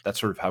many. That's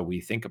sort of how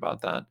we think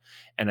about that.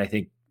 And I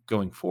think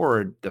going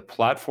forward, the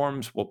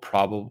platforms will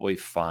probably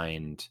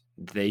find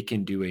they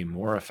can do a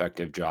more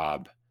effective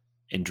job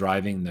in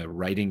driving the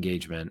right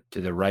engagement to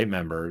the right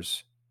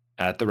members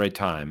at the right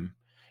time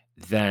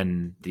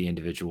than the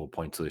individual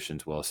point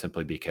solutions will,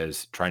 simply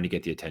because trying to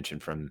get the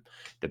attention from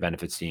the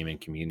benefits team and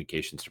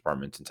communications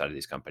departments inside of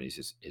these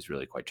companies is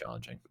really quite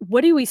challenging.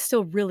 What do we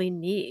still really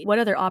need? What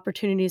other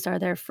opportunities are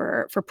there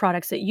for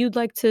products that you'd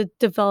like to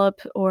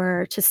develop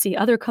or to see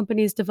other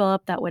companies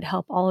develop that would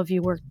help all of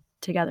you work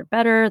together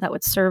better, that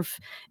would serve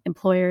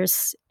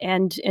employers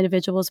and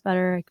individuals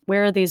better?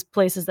 Where are these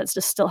places that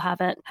just still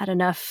haven't had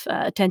enough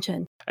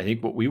attention? I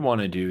think what we want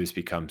to do is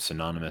become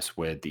synonymous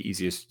with the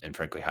easiest and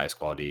frankly highest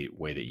quality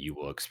way that you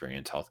will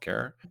experience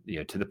healthcare.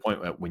 To the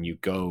point that when you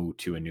go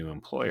to a new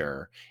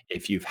employer,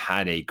 if you've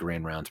had a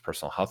Grand Rounds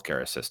personal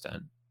healthcare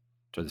assistant,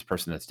 so this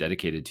person that's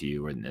dedicated to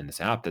you, and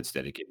this app that's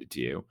dedicated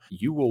to you,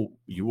 you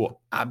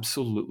will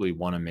absolutely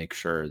want to make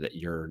sure that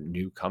your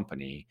new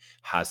company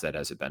has that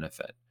as a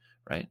benefit,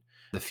 right?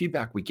 The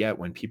feedback we get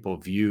when people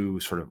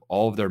view sort of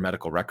all of their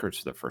medical records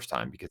for the first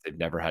time because they've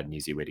never had an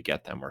easy way to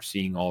get them, or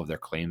seeing all of their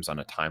claims on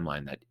a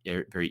timeline that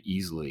very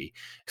easily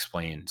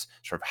explains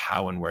sort of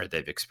how and where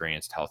they've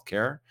experienced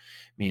healthcare,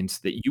 means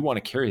that you want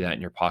to carry that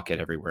in your pocket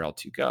everywhere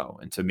else you go.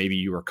 And so maybe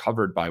you were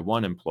covered by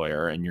one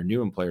employer and your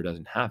new employer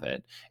doesn't have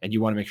it, and you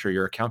want to make sure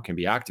your account can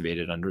be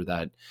activated under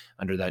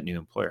that new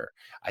employer.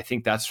 I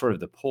think that's sort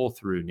of the pull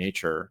through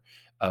nature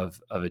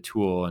of a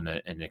tool and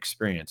an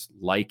experience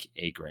like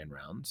a Grand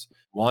Rounds.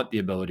 Want the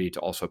ability to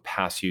also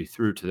pass you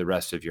through to the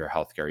rest of your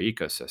healthcare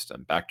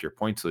ecosystem. Back to your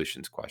point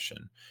solutions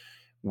question,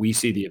 we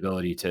see the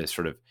ability to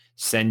sort of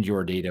send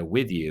your data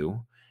with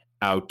you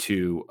out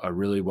to a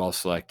really well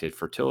selected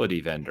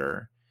fertility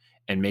vendor,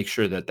 and make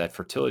sure that that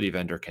fertility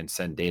vendor can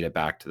send data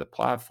back to the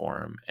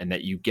platform, and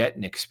that you get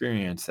an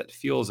experience that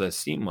feels as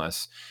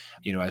seamless,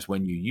 as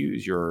when you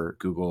use your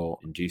Google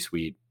and G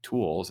Suite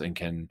tools, and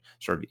can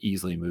sort of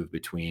easily move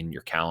between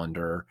your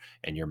calendar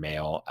and your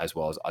mail, as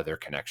well as other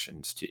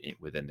connections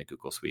within the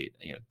Google Suite.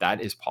 That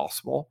is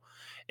possible.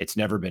 It's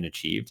never been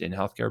achieved in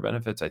healthcare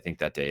benefits. I think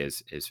that day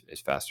is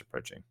fast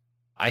approaching.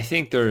 I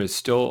think there is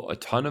still a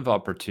ton of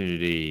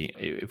opportunity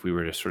if we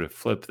were to sort of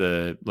flip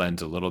the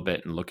lens a little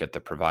bit and look at the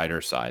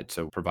provider side.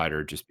 So,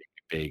 provider just being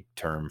a big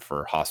term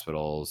for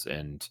hospitals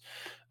and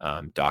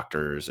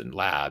doctors and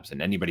labs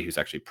and anybody who's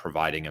actually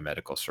providing a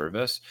medical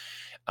service.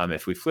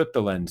 If we flip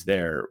the lens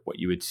there, what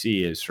you would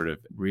see is sort of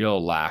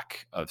real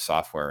lack of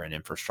software and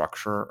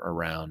infrastructure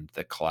around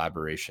the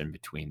collaboration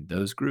between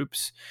those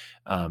groups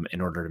in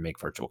order to make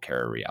virtual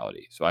care a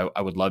reality. So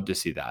I would love to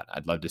see that.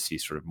 I'd love to see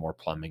sort of more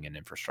plumbing and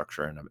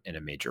infrastructure in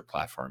a major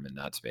platform in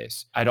that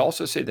space. I'd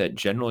also say that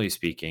generally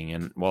speaking,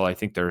 and while I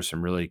think there are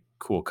some really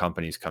cool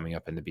companies coming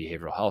up in the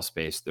behavioral health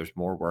space, there's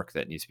more work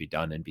that needs to be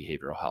done in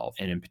behavioral health,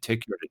 and in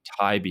particular to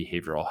tie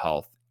behavioral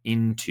health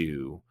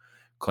into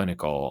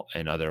clinical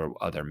and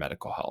other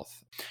medical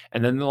health.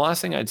 And then the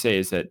last thing I'd say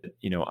is that,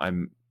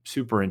 I'm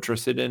super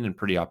interested in and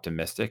pretty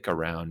optimistic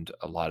around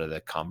a lot of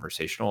the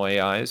conversational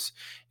AIs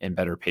and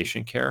better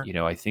patient care.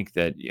 I think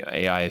that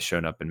AI has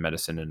shown up in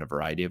medicine in a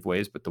variety of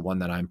ways, but the one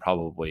that I'm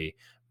probably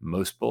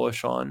most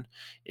bullish on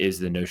is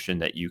the notion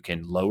that you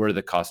can lower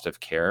the cost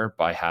of care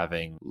by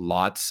having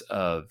lots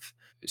of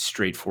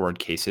straightforward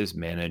cases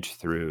managed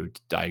through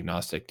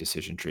diagnostic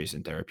decision trees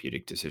and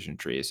therapeutic decision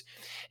trees.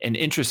 And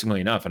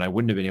interestingly enough, and I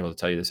wouldn't have been able to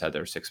tell you this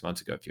either 6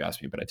 months ago if you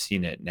asked me, but I've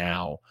seen it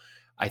now.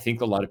 I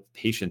think a lot of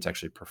patients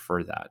actually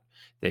prefer that.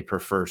 They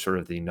prefer sort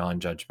of the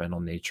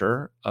non-judgmental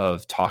nature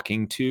of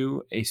talking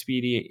to a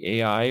speedy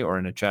AI or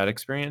in a chat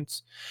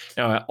experience.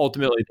 Now,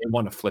 ultimately, they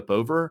want to flip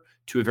over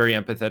to a very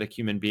empathetic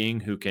human being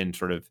who can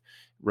sort of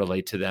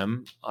relate to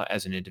them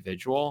as an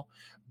individual.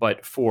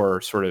 But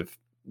for sort of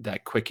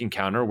that quick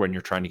encounter when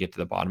you're trying to get to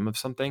the bottom of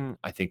something,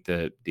 I think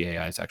the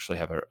AIs actually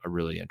have a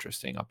really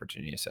interesting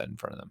opportunity set in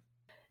front of them.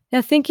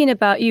 Now, thinking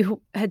about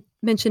you had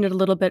mentioned it a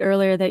little bit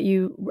earlier that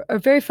you are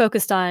very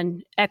focused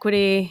on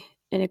equity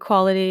and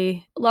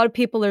equality. A lot of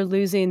people are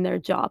losing their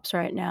jobs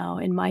right now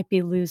and might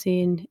be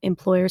losing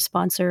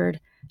employer-sponsored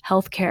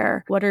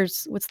healthcare.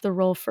 What's the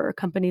role for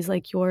companies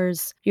like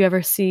yours? You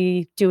ever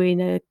see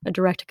doing a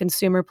direct to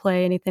consumer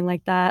play, anything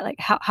like that? Like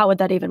how would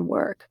that even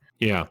work?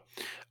 Yeah.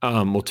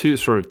 Well,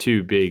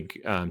 two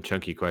big,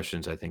 chunky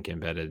questions I think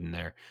embedded in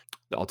there.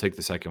 I'll take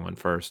the second one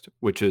first,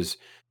 which is,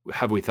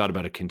 have we thought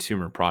about a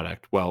consumer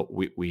product? Well,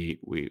 we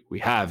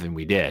have, and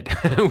we did.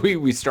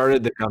 We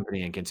started the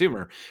company in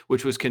consumer,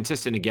 which was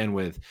consistent again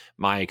with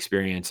my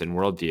experience and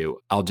worldview.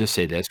 I'll just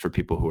say this for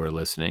people who are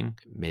listening.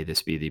 May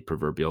this be the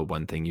proverbial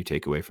one thing you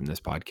take away from this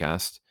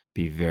podcast.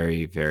 Be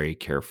very, very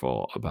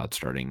careful about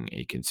starting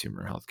a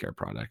consumer healthcare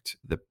product.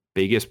 The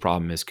biggest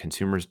problem is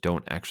consumers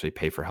don't actually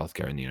pay for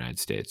healthcare in the United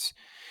States.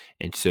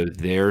 And so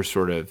their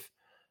sort of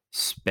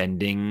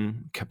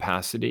spending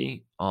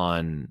capacity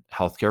on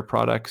healthcare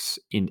products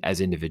as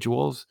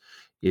individuals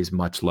is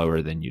much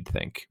lower than you'd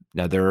think.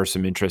 Now, there are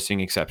some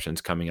interesting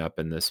exceptions coming up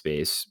in this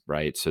space,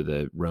 right? So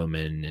the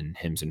Roman and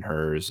Hims and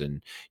Hers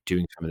and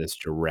doing some of this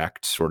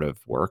direct sort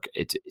of work,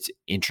 it's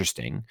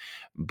interesting,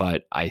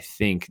 but I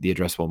think the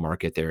addressable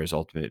market there is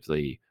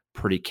ultimately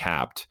pretty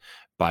capped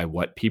by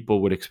what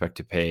people would expect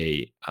to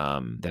pay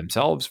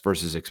themselves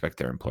versus expect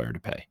their employer to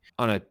pay.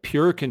 On a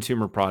pure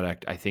consumer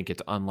product, I think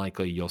it's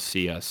unlikely you'll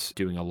see us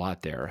doing a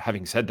lot there.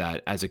 Having said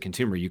that, as a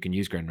consumer, you can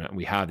use Grand Mountain.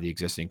 We have the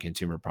existing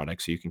consumer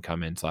product, so you can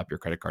come in, slap your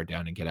credit card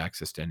down, and get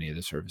access to any of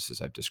the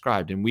services I've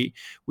described. And we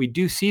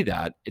do see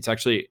that. It's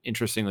actually,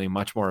 interestingly,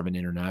 much more of an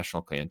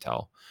international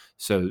clientele.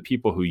 So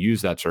people who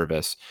use that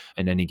service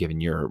in any given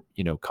year,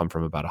 come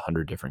from about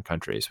 100 different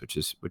countries, which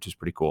is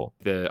pretty cool.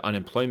 The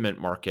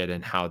unemployment market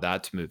and how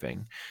that's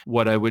moving.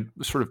 What I would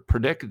sort of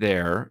predict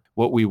there,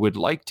 what we would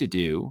like to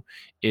do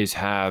is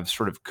have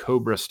sort of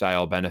Cobra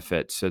style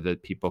benefits so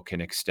that people can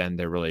extend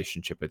their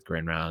relationship with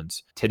Grand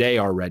Rounds. Today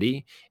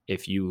already,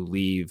 if you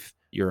leave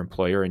your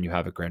employer and you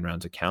have a Grand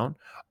Rounds account,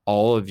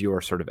 all of your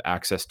sort of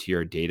access to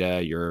your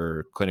data,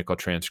 your clinical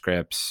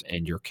transcripts,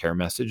 and your care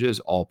messages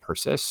all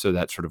persist. So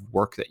that sort of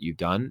work that you've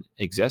done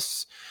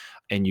exists,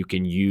 and you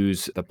can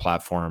use the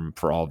platform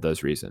for all of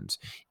those reasons.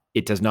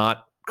 It does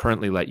not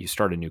currently let you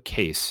start a new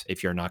case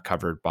if you're not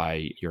covered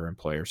by your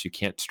employer. So you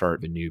can't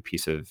start a new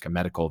piece of a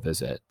medical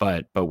visit,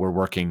 but we're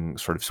working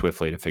sort of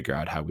swiftly to figure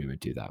out how we would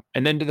do that.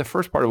 And then to the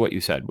first part of what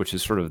you said, which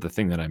is sort of the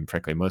thing that I'm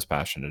frankly most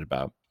passionate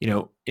about,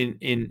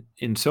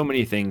 in so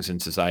many things in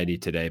society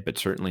today, but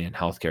certainly in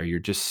healthcare, you're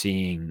just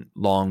seeing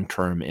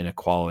long-term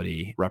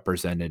inequality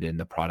represented in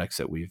the products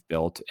that we've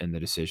built and the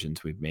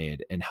decisions we've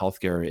made. And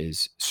healthcare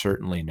is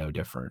certainly no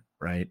different,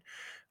 right?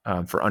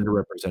 For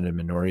underrepresented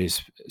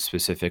minorities,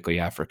 specifically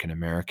African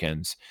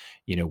Americans,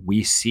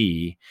 we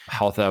see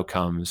health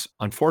outcomes,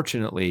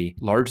 unfortunately,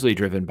 largely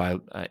driven by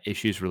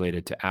issues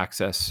related to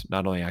access,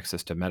 not only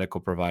access to medical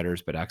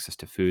providers, but access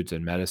to foods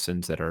and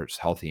medicines that are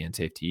healthy and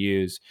safe to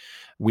use.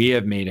 We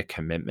have made a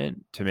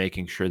commitment to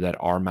making sure that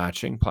our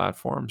matching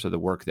platform, so the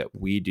work that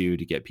we do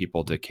to get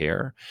people to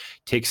care,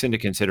 takes into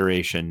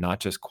consideration not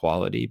just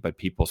quality, but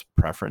people's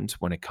preference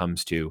when it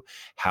comes to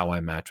how I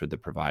match with the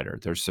provider.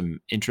 There's some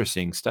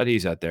interesting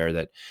studies out there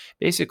that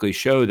basically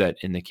show that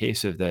in the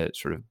case of the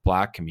sort of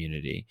Black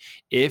community,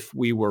 if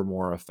we were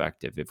more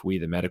effective, if we,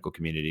 the medical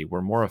community,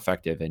 were more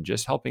effective in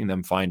just helping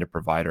them find a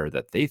provider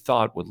that they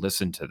thought would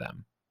listen to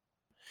them,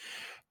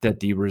 that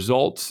the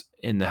results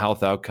in the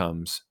health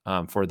outcomes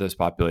for those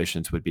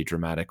populations would be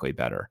dramatically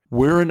better.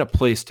 We're in a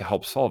place to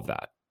help solve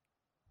that.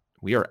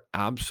 We are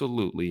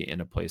absolutely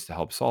in a place to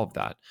help solve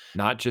that,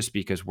 not just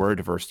because we're a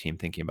diverse team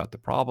thinking about the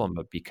problem,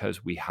 but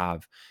because we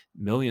have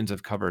millions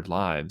of covered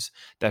lives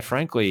that,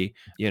 frankly,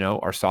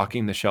 are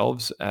stocking the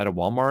shelves at a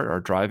Walmart, are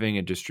driving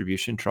a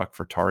distribution truck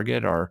for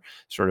Target, are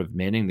sort of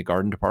manning the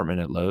garden department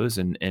at Lowe's,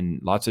 and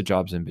lots of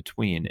jobs in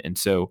between. And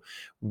so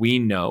we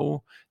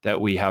know that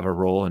we have a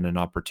role and an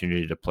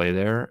opportunity to play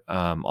there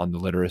on the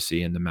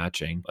literacy and the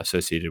matching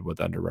associated with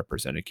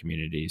underrepresented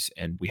communities.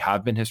 And we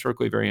have been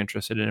historically very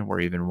interested in it.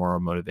 We're even more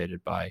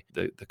motivated by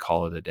the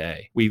call of the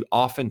day. We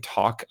often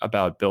talk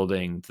about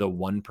building the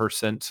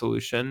 1%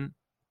 solution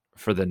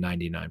for the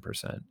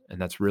 99%.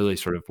 And that's really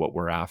sort of what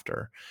we're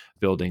after,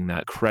 building that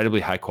incredibly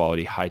high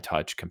quality, high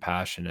touch,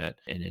 compassionate,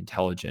 and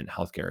intelligent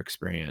healthcare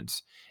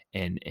experience,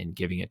 and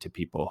giving it to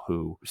people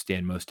who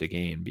stand most to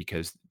gain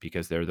because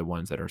they're the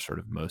ones that are sort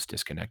of most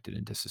disconnected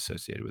and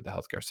disassociated with the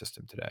healthcare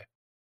system today.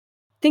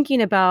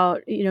 Thinking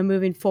about,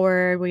 moving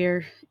forward,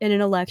 we're in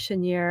an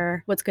election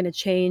year, what's gonna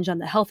change on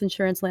the health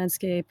insurance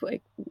landscape?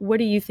 Like, what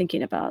are you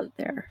thinking about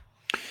there?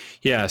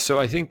 Yeah, so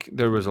I think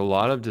there was a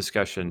lot of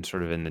discussion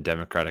sort of in the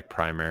Democratic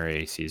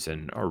primary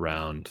season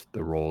around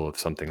the role of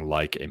something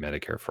like a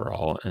Medicare for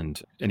all.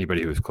 And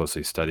anybody who was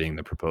closely studying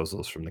the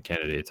proposals from the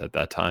candidates at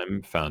that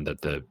time found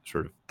that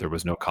there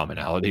was no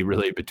commonality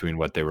really between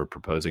what they were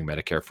proposing.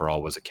 Medicare for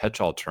all was a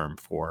catch-all term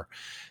for,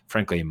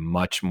 frankly,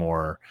 much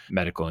more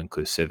medical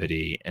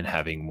inclusivity and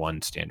having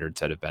one standard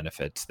set of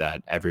benefits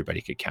that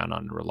everybody could count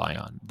on and rely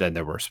on. Then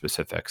there were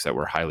specifics that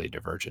were highly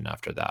divergent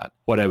after that.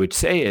 What I would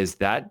say is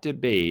that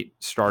debate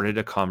started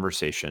a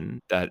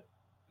conversation that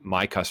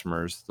my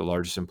customers, the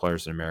largest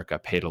employers in America,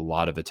 paid a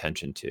lot of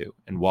attention to.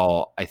 And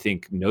while I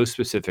think no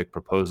specific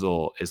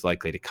proposal is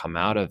likely to come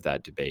out of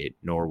that debate,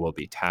 nor will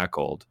be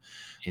tackled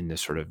in the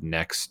sort of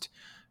next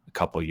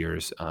couple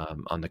years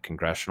on the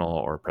congressional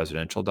or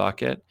presidential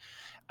docket,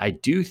 I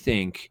do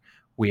think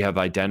we have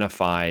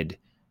identified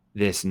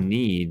this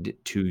need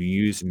to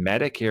use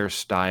Medicare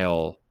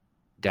style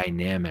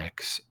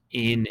dynamics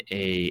in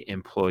a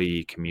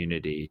employee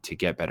community to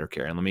get better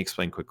care. And let me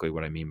explain quickly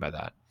what I mean by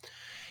that.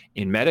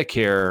 In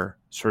Medicare,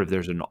 sort of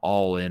there's an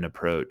all-in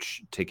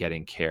approach to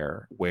getting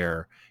care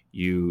where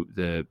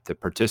the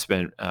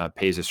participant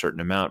pays a certain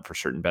amount for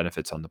certain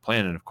benefits on the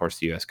plan, and of course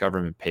the U.S.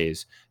 government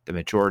pays the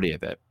majority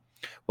of it.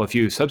 Well, if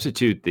you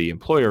substitute the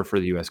employer for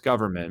the U.S.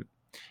 government,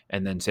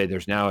 and then say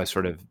there's now a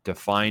sort of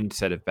defined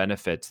set of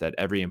benefits that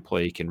every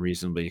employee can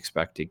reasonably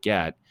expect to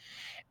get,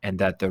 and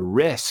that the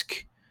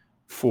risk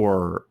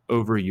for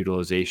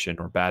overutilization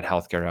or bad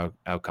healthcare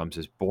outcomes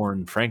is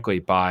borne, frankly,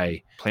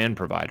 by plan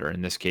provider,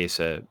 in this case,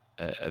 a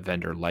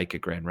vendor like a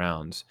Grand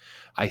Rounds,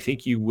 I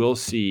think you will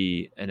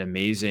see an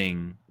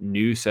amazing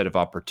new set of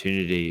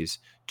opportunities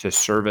to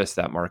service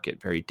that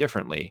market very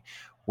differently,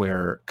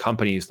 where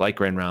companies like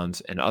Grand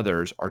Rounds and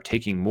others are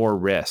taking more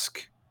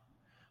risk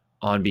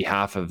on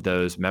behalf of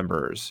those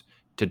members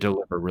to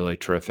deliver really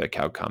terrific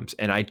outcomes.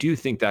 And I do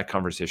think that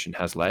conversation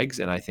has legs.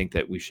 And I think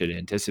that we should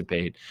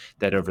anticipate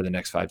that over the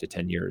next 5 to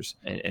 10 years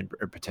and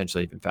or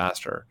potentially even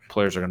faster,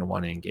 employers are going to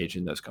want to engage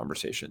in those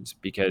conversations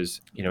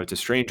because, it's a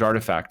strange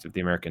artifact of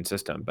the American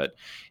system. But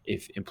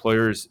if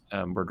employers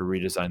were to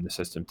redesign the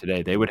system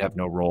today, they would have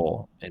no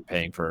role in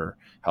paying for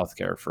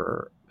healthcare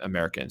for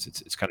Americans.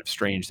 It's kind of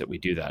strange that we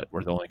do that.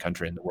 We're the only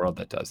country in the world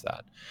that does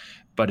that,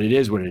 but it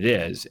is what it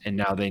is. And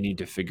now they need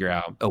to figure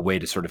out a way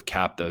to sort of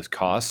cap those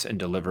costs and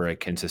deliver a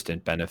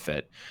consistent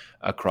benefit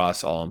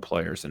across all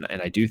employers. And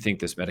I do think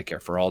this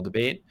Medicare for All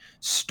debate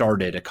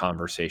started a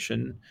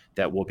conversation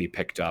that will be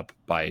picked up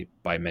by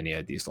many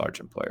of these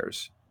large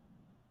employers.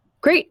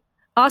 Great.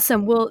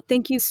 Awesome. Well,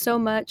 thank you so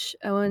much,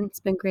 Owen. It's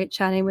been great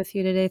chatting with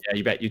you today. Yeah,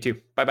 you bet. You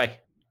too. Bye bye.